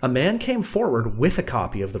 a man came forward with a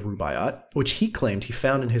copy of the Rubaiyat, which he claimed he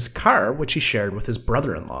found in his car, which he shared with his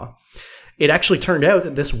brother-in-law. It actually turned out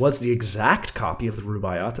that this was the exact copy of the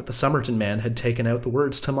Rubaiyat that the Somerton man had taken out the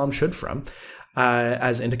words Tamam Shud from,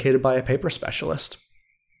 as indicated by a paper specialist.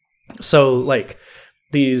 So,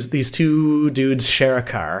 these two dudes share a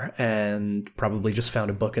car and probably just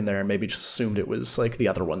found a book in there and maybe just assumed it was like the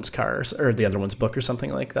other one's cars or the other one's book or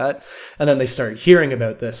something like that. And then they started hearing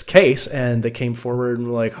about this case and they came forward and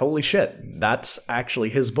were like, holy shit, that's actually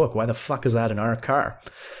his book. Why the fuck is that in our car?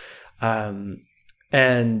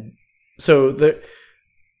 And so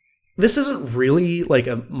this isn't really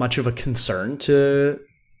much of a concern to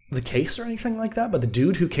the case or anything like that, but the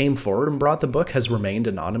dude who came forward and brought the book has remained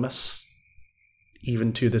anonymous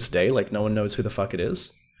even to this day. No one knows who the fuck it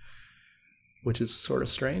is, which is sort of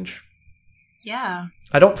strange. Yeah.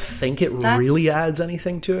 I don't think it really adds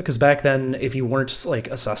anything to it, because back then, if you weren't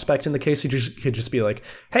a suspect in the case, you could just be like,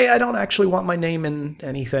 hey, I don't actually want my name in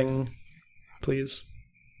anything, please.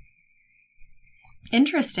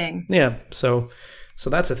 Interesting. Yeah, so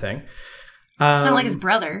that's a thing. It's not like his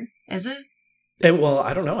brother, is it? Well,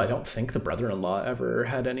 I don't know. I don't think the brother-in-law ever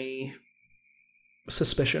had any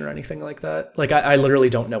suspicion or anything like that. I literally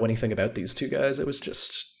don't know anything about these two guys. It was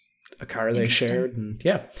just a car they shared, and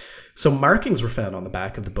yeah. So markings were found on the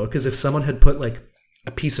back of the book as if someone had put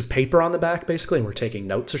a piece of paper on the back, basically, and were taking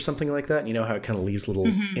notes or something like that. And you know how it kind of leaves little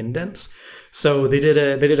indents. So they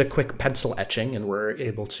did a quick pencil etching and were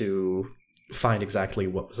able to find exactly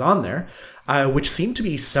what was on there, which seemed to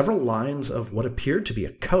be several lines of what appeared to be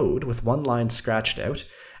a code with one line scratched out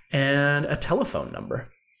and a telephone number.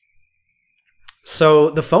 So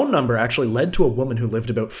the phone number actually led to a woman who lived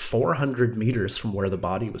about 400 meters from where the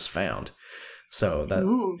body was found. So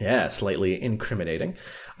that, slightly incriminating.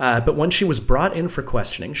 But when she was brought in for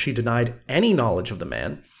questioning, she denied any knowledge of the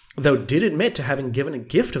man, though did admit to having given a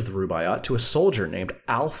gift of the Rubaiyat to a soldier named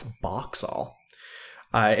Alf Boxall.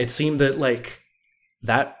 It seemed that,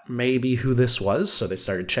 that may be who this was, so they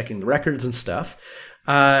started checking the records and stuff,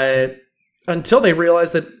 until they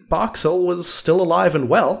realized that Boxall was still alive and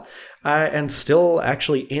well, and still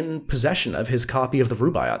actually in possession of his copy of the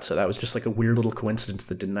Rubaiyat. So that was just a weird little coincidence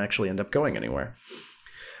that didn't actually end up going anywhere.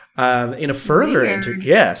 In a further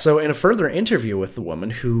interview with the woman,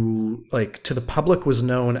 who to the public was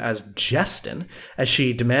known as Jestin, as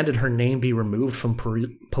she demanded her name be removed from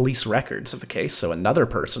police records of the case. So another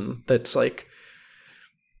person that's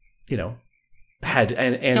had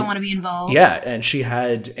and don't want to be involved. Yeah, and she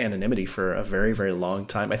had anonymity for a very, very long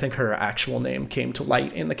time. I think her actual name came to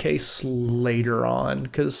light in the case later on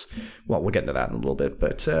because, well, we'll get into that in a little bit.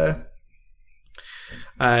 But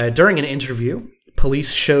during an interview,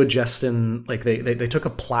 police showed Justin, they took a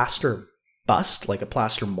plaster bust, a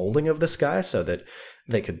plaster molding of this guy so that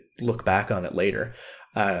they could look back on it later.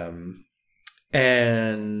 Where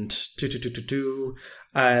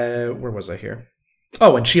was I here?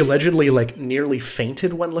 Oh, and she allegedly nearly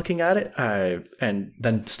fainted when looking at it, and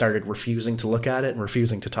then started refusing to look at it and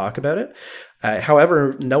refusing to talk about it.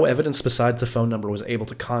 However, no evidence besides the phone number was able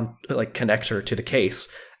to connect her to the case,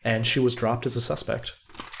 and she was dropped as a suspect.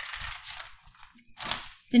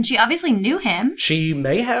 Then she obviously knew him. She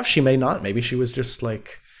may have, she may not. Maybe she was just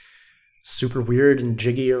super weird and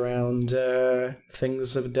jiggy around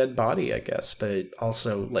things of a dead body, I guess. But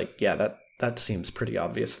also, that seems pretty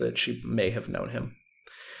obvious that she may have known him.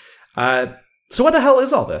 So what the hell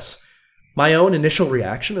is all this? My own initial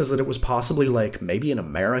reaction is that it was possibly maybe an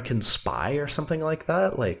American spy or something like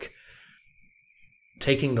that,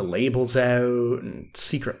 taking the labels out and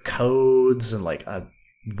secret codes and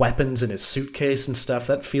weapons in his suitcase and stuff.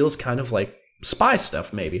 That feels kind of like spy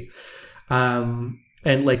stuff, maybe.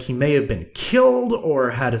 And like he may have been killed or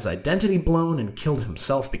had his identity blown and killed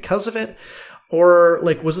himself because of it. Or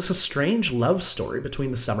like was this a strange love story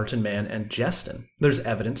between the Somerton man and Jeston? There's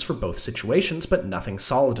evidence for both situations, but nothing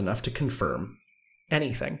solid enough to confirm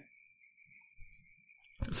anything.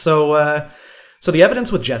 So the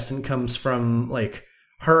evidence with Jeston comes from like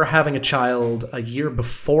her having a child a year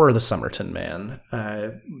before the Somerton man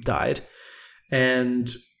died, and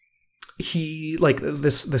he like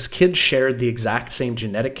this kid shared the exact same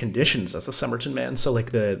genetic conditions as the Somerton man. So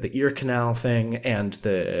like the ear canal thing and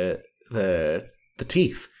the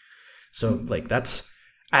teeth. So like that's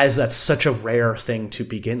such a rare thing to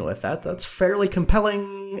begin with. That's fairly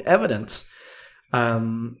compelling evidence.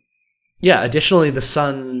 Additionally, the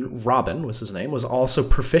son, Robin was his name, was also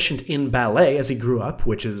proficient in ballet as he grew up,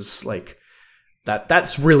 which is like,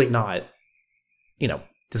 that's really not,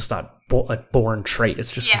 it's not a born trait.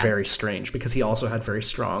 It's just very strange because he also had very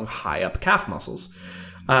strong high up calf muscles,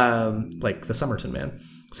 like the Somerton man.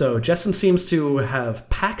 So Jeston seems to have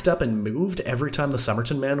packed up and moved every time the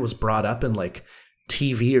Somerton man was brought up in like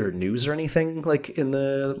TV or news or anything like in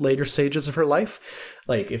the later stages of her life.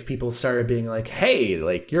 Like if people started being like, hey,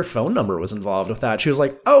 like your phone number was involved with that, she was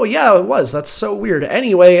like, oh yeah, it was, that's so weird,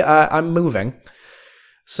 anyway, I'm moving.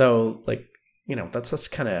 So like,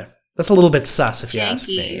 that's a little bit sus if you ask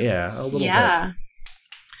me. Yeah, a little bit.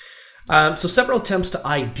 So several attempts to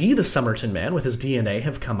ID the Somerton man with his DNA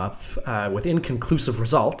have come up with inconclusive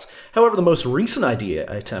results. However, the most recent ID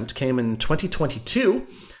attempt came in 2022,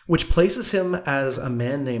 which places him as a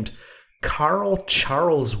man named Carl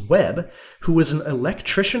Charles Webb, who was an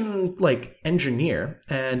electrician, engineer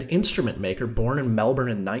and instrument maker born in Melbourne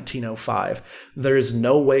in 1905. There is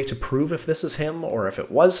no way to prove if this is him or if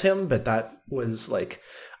it was him, but that was,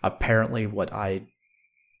 apparently what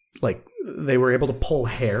they were able to pull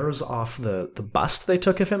hairs off the bust they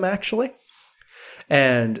took of him, actually.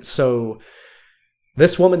 And so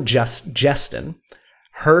this woman, Jeston,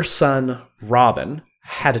 her son, Robin,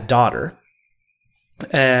 had a daughter.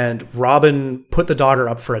 And Robin put the daughter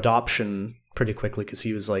up for adoption pretty quickly because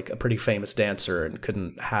he was, a pretty famous dancer and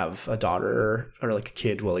couldn't have a daughter or a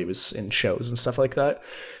kid while he was in shows and stuff like that.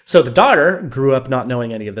 So the daughter grew up not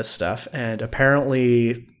knowing any of this stuff, and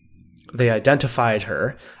apparently they identified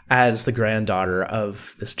her as the granddaughter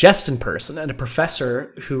of this Jeston person, and a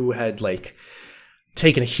professor who had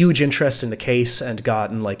taken a huge interest in the case and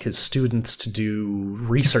gotten his students to do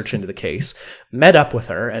research into the case, met up with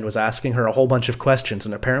her and was asking her a whole bunch of questions,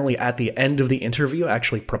 and apparently at the end of the interview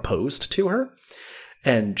actually proposed to her.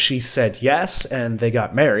 And she said yes, and they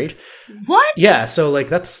got married. What? Yeah, so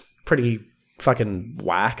that's pretty fucking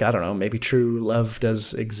whack. I don't know, maybe true love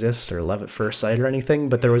does exist or love at first sight or anything,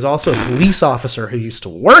 but there was also a police officer who used to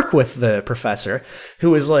work with the professor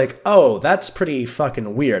who was like, oh, that's pretty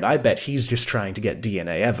fucking weird, I bet he's just trying to get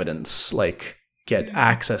DNA evidence, get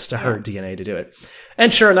access to her DNA to do it.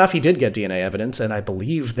 And sure enough, he did get DNA evidence, and I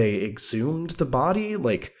believe they exhumed the body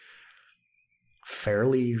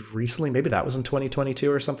fairly recently, maybe that was in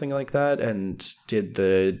 2022 or something like that, and did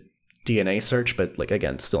the DNA search, but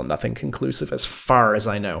again, still nothing conclusive as far as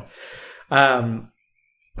I know.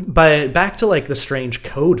 But back to the strange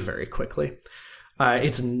code very quickly.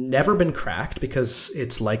 It's never been cracked because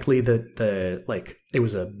it's likely that it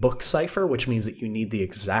was a book cipher, which means that you need the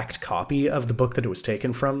exact copy of the book that it was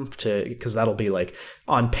taken from because that'll be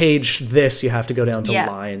on page this, you have to go down to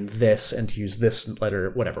line this and use this letter,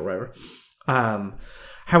 whatever.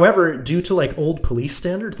 However, due to old police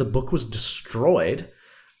standards, the book was destroyed.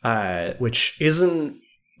 Which isn't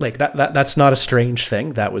that's not a strange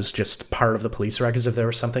thing. That was just part of the police records. If there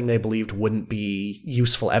was something they believed wouldn't be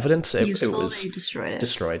useful evidence, it was destroyed.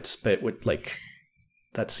 But it would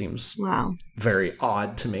that seems very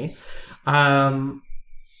odd to me.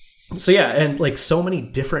 So yeah, and so many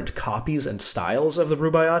different copies and styles of the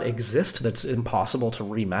Rubaiyat exist that's impossible to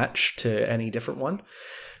rematch to any different one.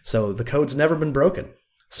 So the code's never been broken.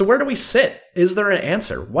 So where do we sit? Is there an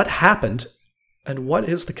answer? What happened? And what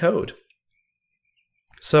is the code?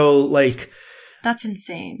 So, that's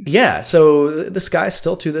insane. Yeah, so this guy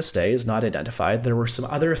still to this day is not identified. There were some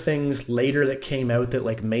other things later that came out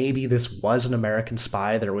that, maybe this was an American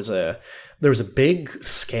spy. There was a big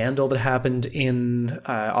scandal that happened in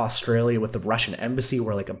Australia with the Russian embassy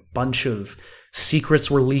where, a bunch of secrets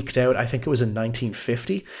were leaked out. I think it was in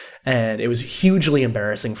 1950. And it was hugely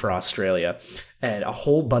embarrassing for Australia. And a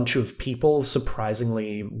whole bunch of people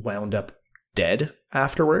surprisingly wound up dead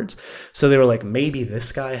afterwards. So they were maybe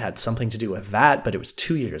this guy had something to do with that, but it was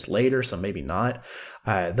 2 years later, so maybe not.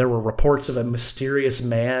 There were reports of a mysterious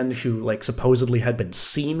man who supposedly had been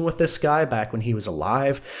seen with this guy back when he was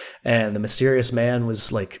alive, and the mysterious man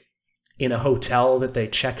was in a hotel that they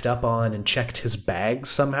checked up on and checked his bags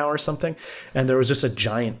somehow or something, and there was just a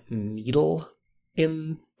giant needle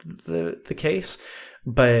in the case.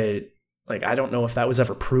 But like, I don't know if that was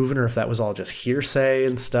ever proven or if that was all just hearsay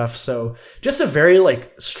and stuff. So just a very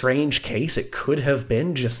like strange case. It could have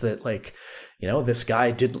been just that, like, you know, this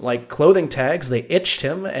guy didn't like clothing tags. They itched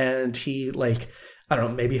him, and he, like, I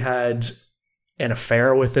don't know, maybe had an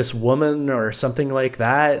affair with this woman or something like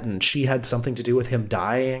that, and she had something to do with him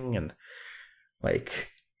dying, and like,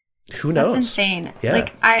 who knows? That's insane. Yeah.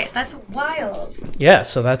 Like, that's wild. Yeah,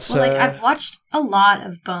 so that's... Well, like, I've watched a lot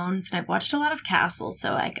of Bones, and I've watched a lot of Castle,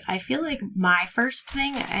 so, like, I feel like my first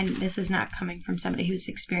thing, and this is not coming from somebody who's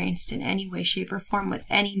experienced in any way, shape, or form with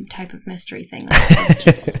any type of mystery thing like this, it's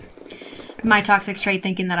just my toxic trait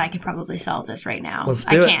thinking that I could probably solve this right now. Let's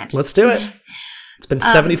do I it. can't. Let's do it. It's been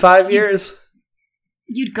 75 years.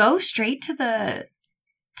 You'd go straight to the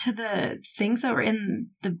things that were in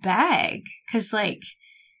the bag, because, like,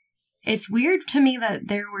 it's weird to me that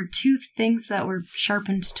there were two things that were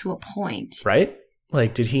sharpened to a point. Right?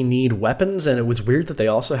 Like, did he need weapons? And it was weird that they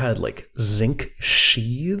also had, like, zinc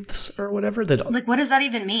sheaths or whatever. Like, what does that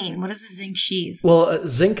even mean? What is a zinc sheath? Well,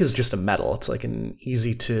 zinc is just a metal. It's like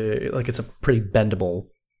it's a pretty bendable,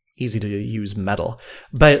 easy to use metal.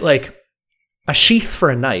 But, like, a sheath for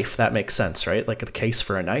a knife, that makes sense, right? Like, the case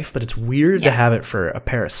for a knife. But it's weird to have it for a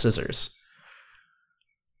pair of scissors.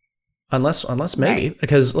 Unless maybe, right.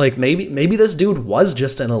 Because, like, maybe this dude was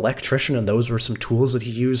just an electrician and those were some tools that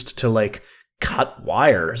he used to, like, cut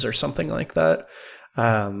wires or something like that.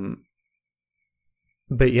 But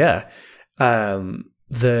yeah,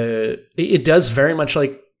 it does very much,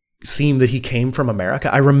 like, seem that he came from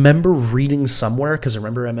America. I remember reading somewhere, because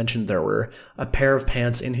remember I mentioned there were a pair of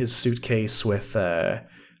pants in his suitcase with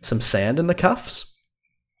some sand in the cuffs.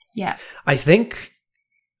 Yeah. I think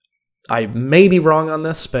I may be wrong on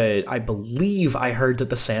this, but I believe I heard that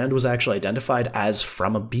the sand was actually identified as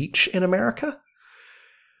from a beach in America,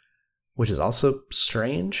 which is also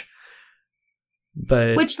strange.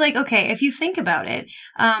 But which, like, okay, if you think about it,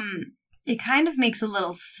 it kind of makes a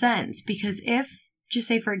little sense, because if, just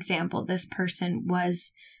say, for example, this person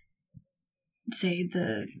was, say,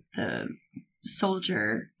 the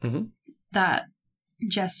soldier that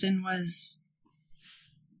Justin was,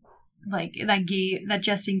 like, that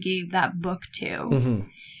Justin gave that book to,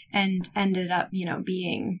 and ended up, you know,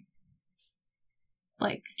 being,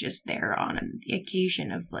 like, just there on an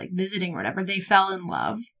occasion of, like, visiting or whatever. They fell in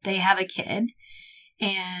love. They have a kid.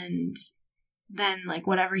 And then, like,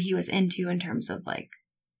 whatever he was into in terms of, like,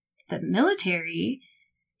 the military,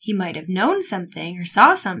 he might have known something or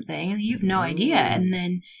saw something, and you have no idea, and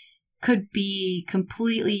then could be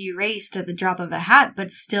completely erased at the drop of a hat, but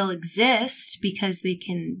still exist because they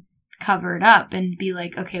can cover it up and be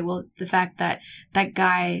like, okay, well, the fact that that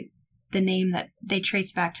guy, the name that they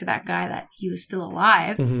trace back to that guy, that he was still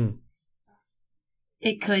alive,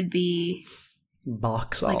 it could be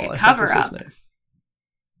Boxall, like a cover up.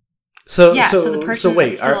 So the person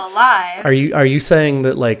that's still alive. Are you saying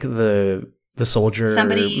that, like, the soldier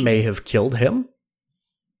may have killed him?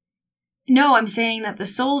 No, I'm saying that the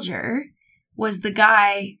soldier was the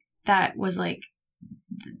guy that was, like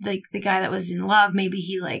the guy that was in love. Maybe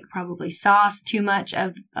he, like, probably saw too much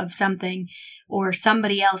of something, or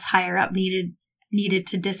somebody else higher up needed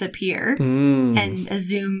to disappear and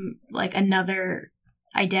assume, like, another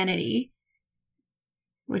identity,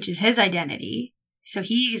 which is his identity. So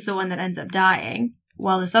he's the one that ends up dying,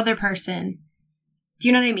 while this other person. Do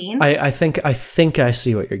you know what I mean? I think I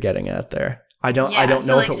see what you're getting at there. I don't know,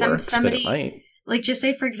 like, if it works, but it might. Like, just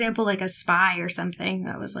say, for example, like a spy or something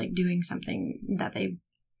that was, like, doing something that they,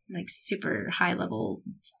 like, super high level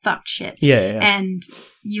fucked shit. Yeah. And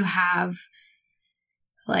you have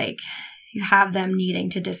them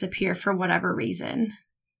needing to disappear for whatever reason.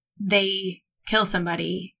 They kill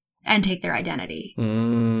somebody and take their identity.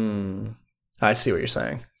 I see what you're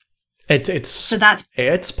saying.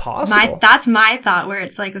 It's possible. That's my thought, where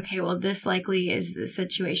it's like, okay, well, this likely is the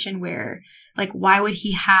situation where, like, why would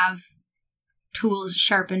he have tools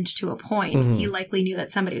sharpened to a point? He likely knew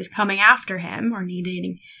that somebody was coming after him, or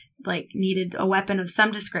needed a weapon of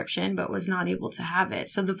some description, but was not able to have it.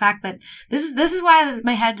 So the fact that this is why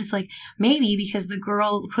my head is like, maybe because the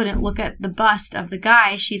girl couldn't look at the bust of the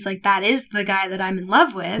guy, she's like, that is the guy that I'm in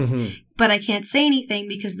love with, but I can't say anything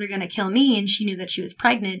because they're going to kill me. And she knew that she was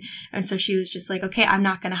pregnant. And so she was just like, okay, I'm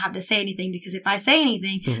not going to have to say anything, because if I say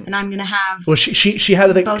anything, then I'm going to have. Well, she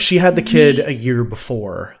had the kid a year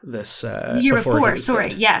before this. Year before.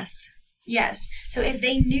 Sorry. Yes. So if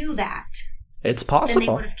they knew that, It's then they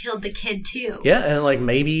possible. would have killed the kid too. Yeah, and like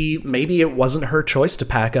maybe it wasn't her choice to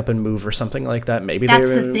pack up and move or something like that. Maybe That's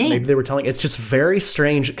they were, the thing. maybe they were telling. It's just very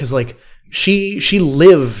strange because like she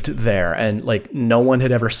lived there and like no one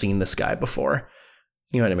had ever seen this guy before.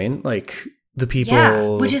 You know what I mean? Like the people.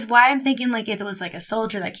 Yeah, which is why I'm thinking like it was like a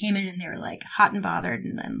soldier that came in and they were like hot and bothered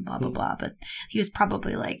and then blah blah blah. But he was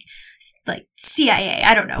probably like CIA.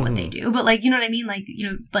 I don't know what they do, but like you know what I mean? Like you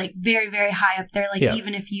know, like very very high up there. Like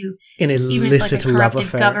even if an illicit like a love corrupted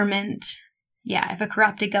affair. government. Yeah, if a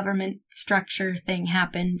corrupted government structure thing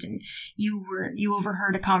happened and you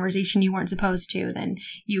overheard a conversation you weren't supposed to, then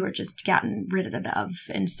you were just gotten rid of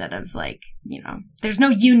instead of like, you know, there's no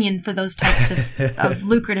union for those types of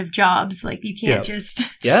lucrative jobs. Like you can't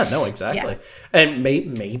just. Yeah, no, exactly. Yeah. And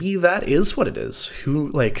maybe that is what it is.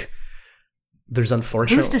 Who like, there's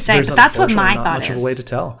unfortunately. Who's to say? But that's what my not thought much is. of a way to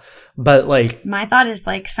tell. But like. My thought is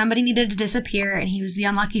like somebody needed to disappear and he was the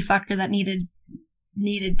unlucky fucker that needed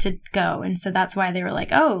to go, and so that's why they were like,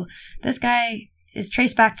 oh, this guy is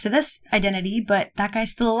traced back to this identity, but that guy's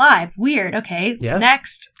still alive. Weird. Okay,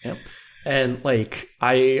 next. Yeah. And like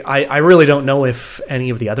I really don't know if any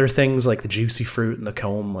of the other things like the juicy fruit and the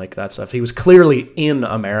comb, like that stuff, he was clearly in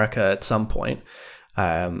America at some point.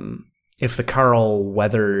 If the Carl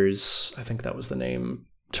Weathers, I think that was the name,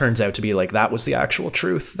 turns out to be like that was the actual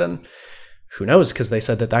truth, then who knows, because they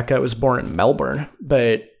said that guy was born in Melbourne,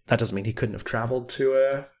 but that doesn't mean he couldn't have traveled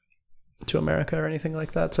to America or anything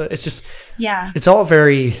like that. So it's just it's all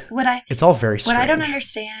very it's all very strange. What I don't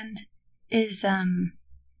understand is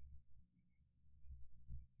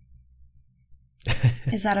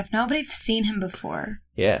is that if nobody's seen him before,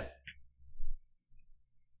 weird.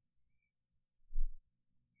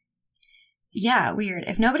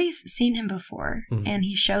 If nobody's seen him before and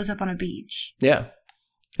he shows up on a beach,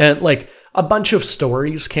 and like a bunch of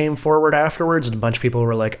stories came forward afterwards and a bunch of people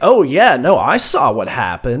were like, oh yeah, no, I saw what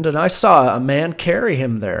happened and I saw a man carry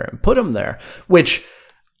him there and put him there, which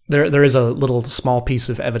there is a little small piece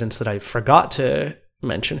of evidence that I forgot to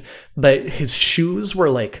mention, but his shoes were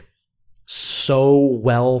like so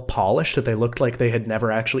well polished that they looked like they had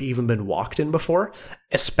never actually even been walked in before,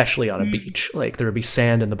 especially on a beach. Like there would be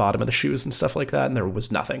sand in the bottom of the shoes and stuff like that, and there was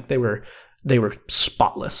nothing. They were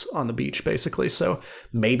spotless on the beach, basically. So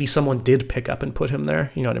maybe someone did pick up and put him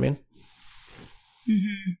there. You know what I mean?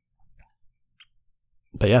 Mm-hmm.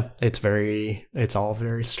 But yeah, it's all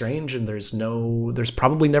very strange, and there's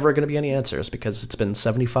probably never going to be any answers because it's been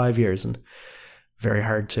 75 years and very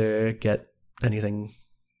hard to get anything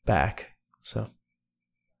back. So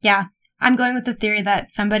yeah, I'm going with the theory that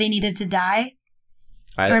somebody needed to die.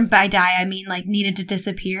 Or by die, I mean like needed to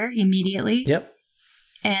disappear immediately. Yep.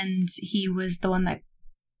 And he was the one that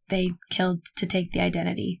they killed to take the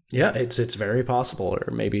identity. Yeah, it's very possible.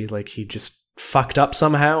 Or maybe like he just fucked up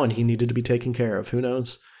somehow and he needed to be taken care of. Who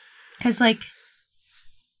knows? Because like...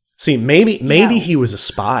 See, maybe he was a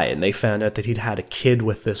spy and they found out that he'd had a kid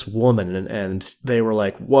with this woman and they were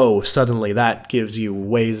like, whoa, suddenly that gives you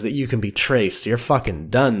ways that you can be traced. You're fucking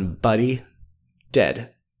done, buddy.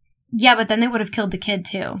 Dead. Yeah, but then they would have killed the kid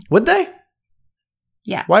too. Would they?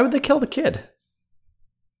 Yeah. Why would they kill the kid?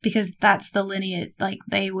 Because that's the lineage. Like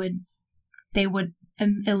they would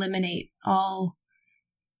eliminate all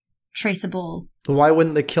traceable. Why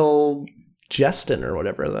wouldn't they kill Justin or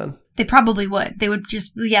whatever then? They probably would. They would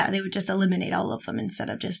just eliminate all of them instead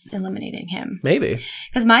of just eliminating him. Maybe.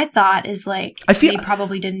 Because my thought is like, they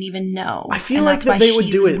probably didn't even know. I feel like that they would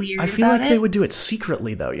do it. I feel like they would do it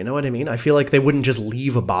secretly though. You know what I mean? I feel like they wouldn't just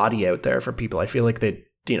leave a body out there for people. I feel like they'd,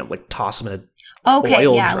 like toss him in a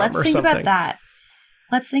oil drum let's or think something. about that.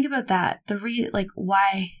 Let's think about that.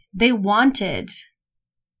 Why they wanted...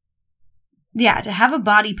 Yeah, to have a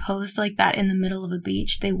body posed like that in the middle of a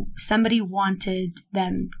beach, somebody wanted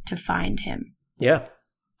them to find him. Yeah.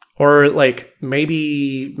 Or like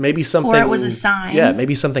maybe something... Or it was a sign. Yeah,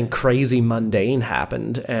 maybe something crazy mundane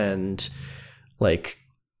happened and like,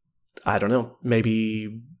 I don't know,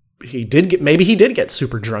 maybe he did get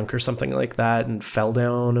super drunk or something like that and fell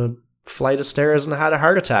down a flight of stairs and had a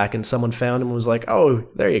heart attack and someone found him and was like, oh,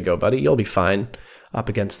 there you go, buddy, you'll be fine up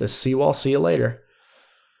against this seawall, see you later.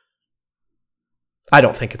 I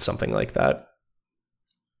don't think it's something like that.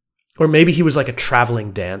 Or maybe he was like a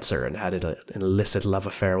traveling dancer and had an illicit love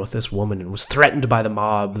affair with this woman and was threatened by the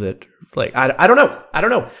mob that, like, I don't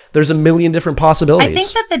know. There's a million different possibilities. I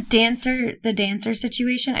think that the dancer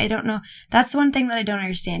situation, I don't know. That's the one thing that I don't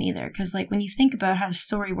understand either. Because, like, when you think about how the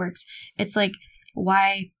story works, it's like,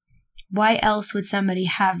 why else would somebody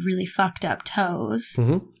have really fucked up toes?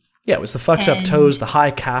 Mm-hmm. Yeah, it was the fucked up toes, the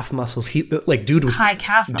high calf muscles. Dude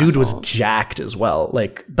was jacked as well.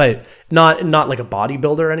 Like, but not like a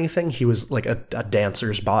bodybuilder or anything. He was like a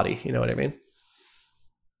dancer's body. You know what I mean?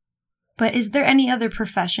 But is there any other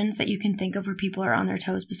professions that you can think of where people are on their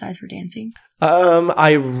toes besides for dancing?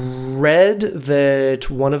 I read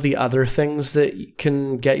that one of the other things that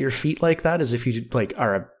can get your feet like that is if you like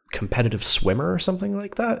are a competitive swimmer or something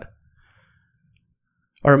like that.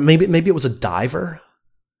 Or maybe it was a diver.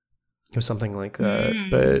 It was something like that.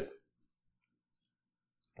 But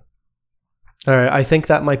all right, I think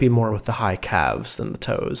that might be more with the high calves than the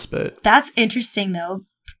toes. But that's interesting, though.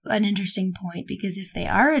 An interesting point, because if they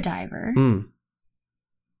are a diver,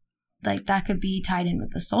 like that could be tied in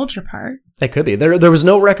with the soldier part. It could be. There was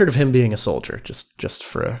no record of him being a soldier. Just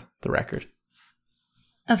for the record.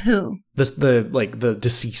 Of who? The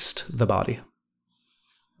deceased, the body.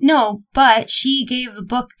 No, but she gave the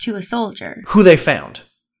book to a soldier who they found.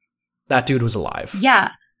 That dude was alive. Yeah,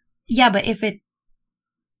 but if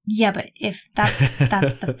that's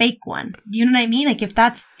the fake one, do you know what I mean? Like if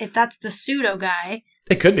that's the pseudo guy.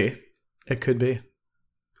 It could be.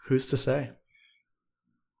 Who's to say?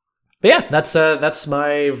 But yeah, that's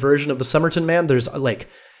my version of the Somerton man. There's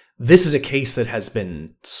this is a case that has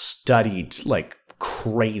been studied like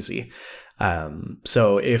crazy.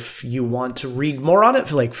 So if you want to read more on it,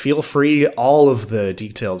 feel free. All of the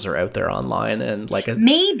details are out there online, and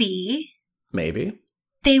maybe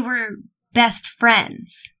they were best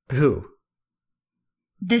friends. Who?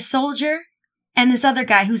 This soldier and this other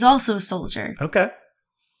guy who's also a soldier. Okay.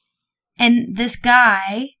 And this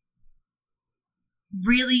guy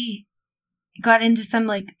really got into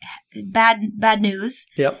some bad news.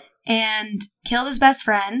 Yep. And killed his best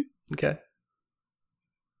friend. Okay.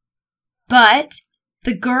 But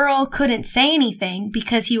the girl couldn't say anything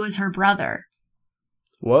because he was her brother.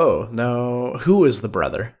 Whoa. No. Who was the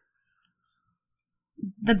brother?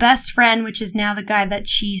 The best friend, which is now the guy that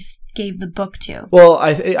she gave the book to. Well,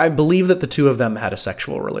 I believe that the two of them had a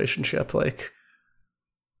sexual relationship,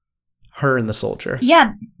 her and the soldier.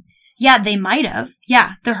 Yeah, they might have.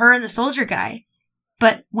 Yeah, her and the soldier guy.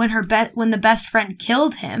 But when the best friend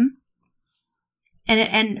killed him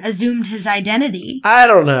and assumed his identity, I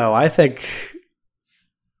don't know. I think,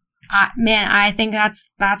 I think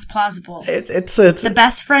that's plausible. It's the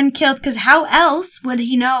best friend killed, because how else would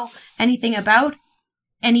he know anything about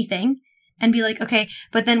anything and be like, okay,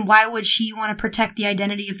 but then why would she want to protect the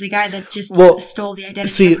identity of the guy that just stole the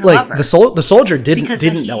identity of her lover? The soldier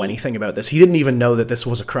didn't know anything about this. He didn't even know that this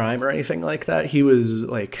was a crime or anything like that. He was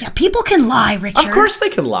yeah, people can lie, Richard. Of course they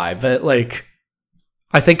can lie, but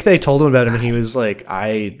I think they told him about him and he was like,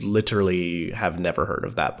 I literally have never heard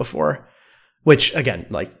of that before. Which, again,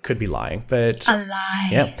 could be lying, but... A lie.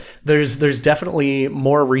 Yeah. There's definitely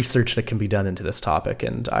more research that can be done into this topic,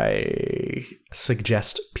 and I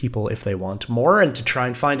suggest people, if they want more, and to try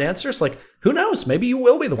and find answers, who knows? Maybe you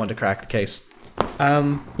will be the one to crack the case.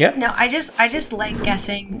 Yeah. No, I just like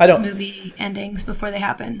guessing movie endings before they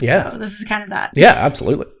happen. Yeah. So this is kind of that. Yeah,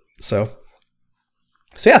 absolutely. So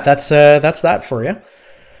yeah, that's that for you.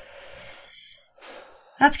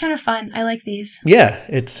 That's kind of fun. I like these. Yeah,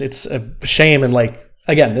 it's a shame, and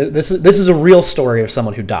again, this is a real story of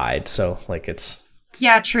someone who died. So it's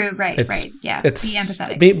yeah, true, right. Yeah, it's be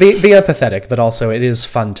empathetic. Be empathetic, but also it is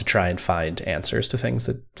fun to try and find answers to things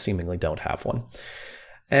that seemingly don't have one.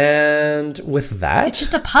 And with that, it's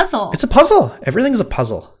just a puzzle. It's a puzzle. Everything's a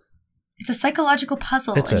puzzle. It's a psychological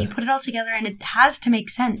puzzle, and you put it all together, and it has to make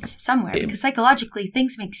sense somewhere because psychologically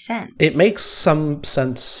things make sense. It makes some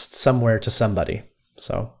sense somewhere to somebody.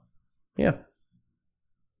 So, yeah.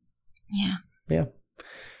 Yeah. Yeah.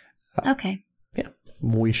 Okay. Yeah.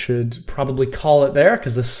 We should probably call it there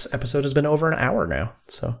because this episode has been over an hour now.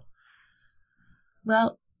 So.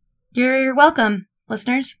 Well, you're welcome,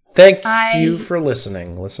 listeners. Thank you for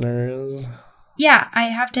listening, listeners. Yeah, I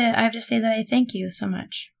have to say that I thank you so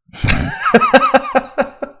much.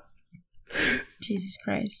 Jesus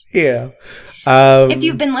Christ. Yeah. If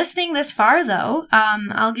you've been listening this far, though,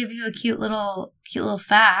 I'll give you a cute little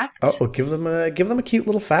fact. Oh, give them a cute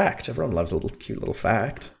little fact. Everyone loves a cute little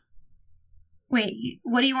fact. Wait,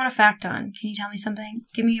 what do you want a fact on? Can you tell me something?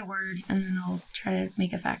 Give me a word, and then I'll try to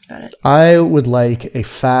make a fact about it. I would like a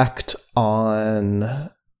fact on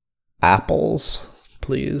apples,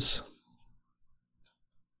 please.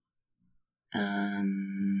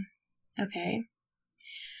 Okay.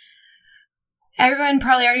 Everyone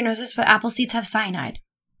probably already knows this, but apple seeds have cyanide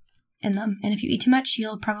in them. And if you eat too much,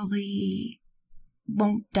 you'll probably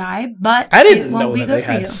won't die, but I didn't it won't know be that good they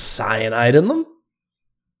for had you. Cyanide in them.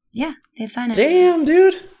 Yeah, they have cyanide. Damn,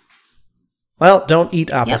 dude. Well, don't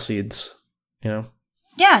eat apple seeds, you know.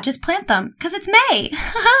 just plant them because it's May.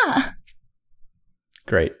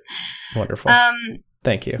 Great. Wonderful.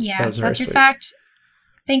 Thank you. Yeah, that was very that's your sweet. fact.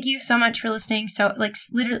 Thank you so much for listening. So, like,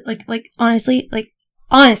 literally, honestly,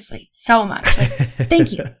 so much. Like,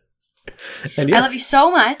 thank you. And yeah, I love you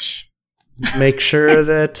so much. make sure you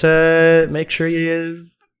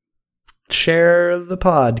share the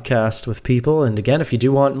podcast with people. And again, if you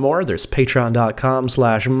do want more, there's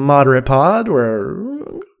patreon.com/moderatepod where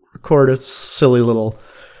we'll record a silly little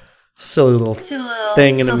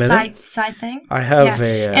thing in a minute. Side thing. I have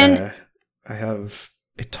I have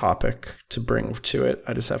a topic to bring to it.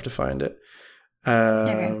 I just have to find it.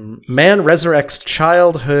 Okay. Man resurrects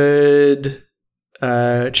childhood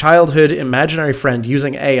imaginary friend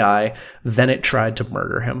using AI, then it tried to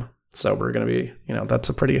murder him. So we're going to be, that's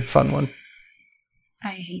a pretty fun one.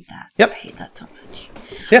 I hate that. Yep. I hate that so much.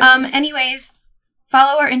 Yep. Anyways,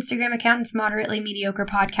 follow our Instagram account. It's Moderately Mediocre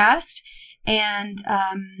Podcast. And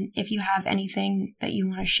if you have anything that you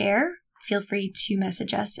want to share, feel free to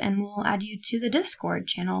message us and we'll add you to the Discord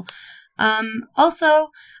channel. Also,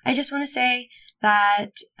 I just want to say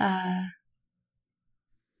that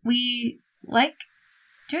we like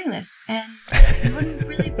doing this and we wouldn't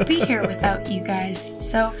really be here without you guys.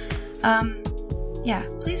 So,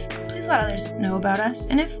 please let others know about us.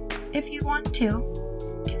 And if you want to,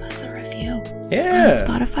 give us a review on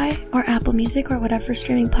Spotify or Apple Music or whatever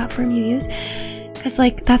streaming platform you use. Because,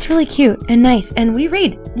 that's really cute and nice. And we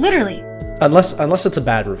read, literally. Unless it's a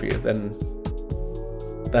bad review, then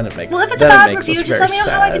it makes. Well, if it's a bad review, just let me know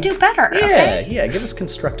how I can do better. Yeah, okay? Give us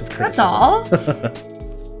constructive criticism. That's all.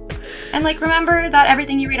 And remember that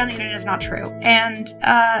everything you read on the internet is not true. And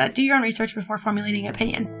do your own research before formulating an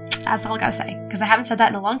opinion. That's all I gotta say. Because I haven't said that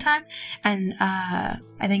in a long time, and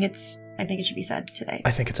I think it should be said today.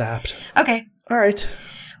 I think it's apt. Okay. All right.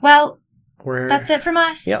 Well, that's it from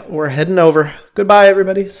us. Yeah, we're heading over. Goodbye,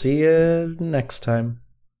 everybody. See you next time.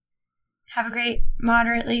 Have a great,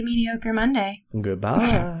 moderately mediocre Monday.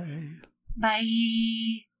 Goodbye.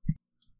 Bye.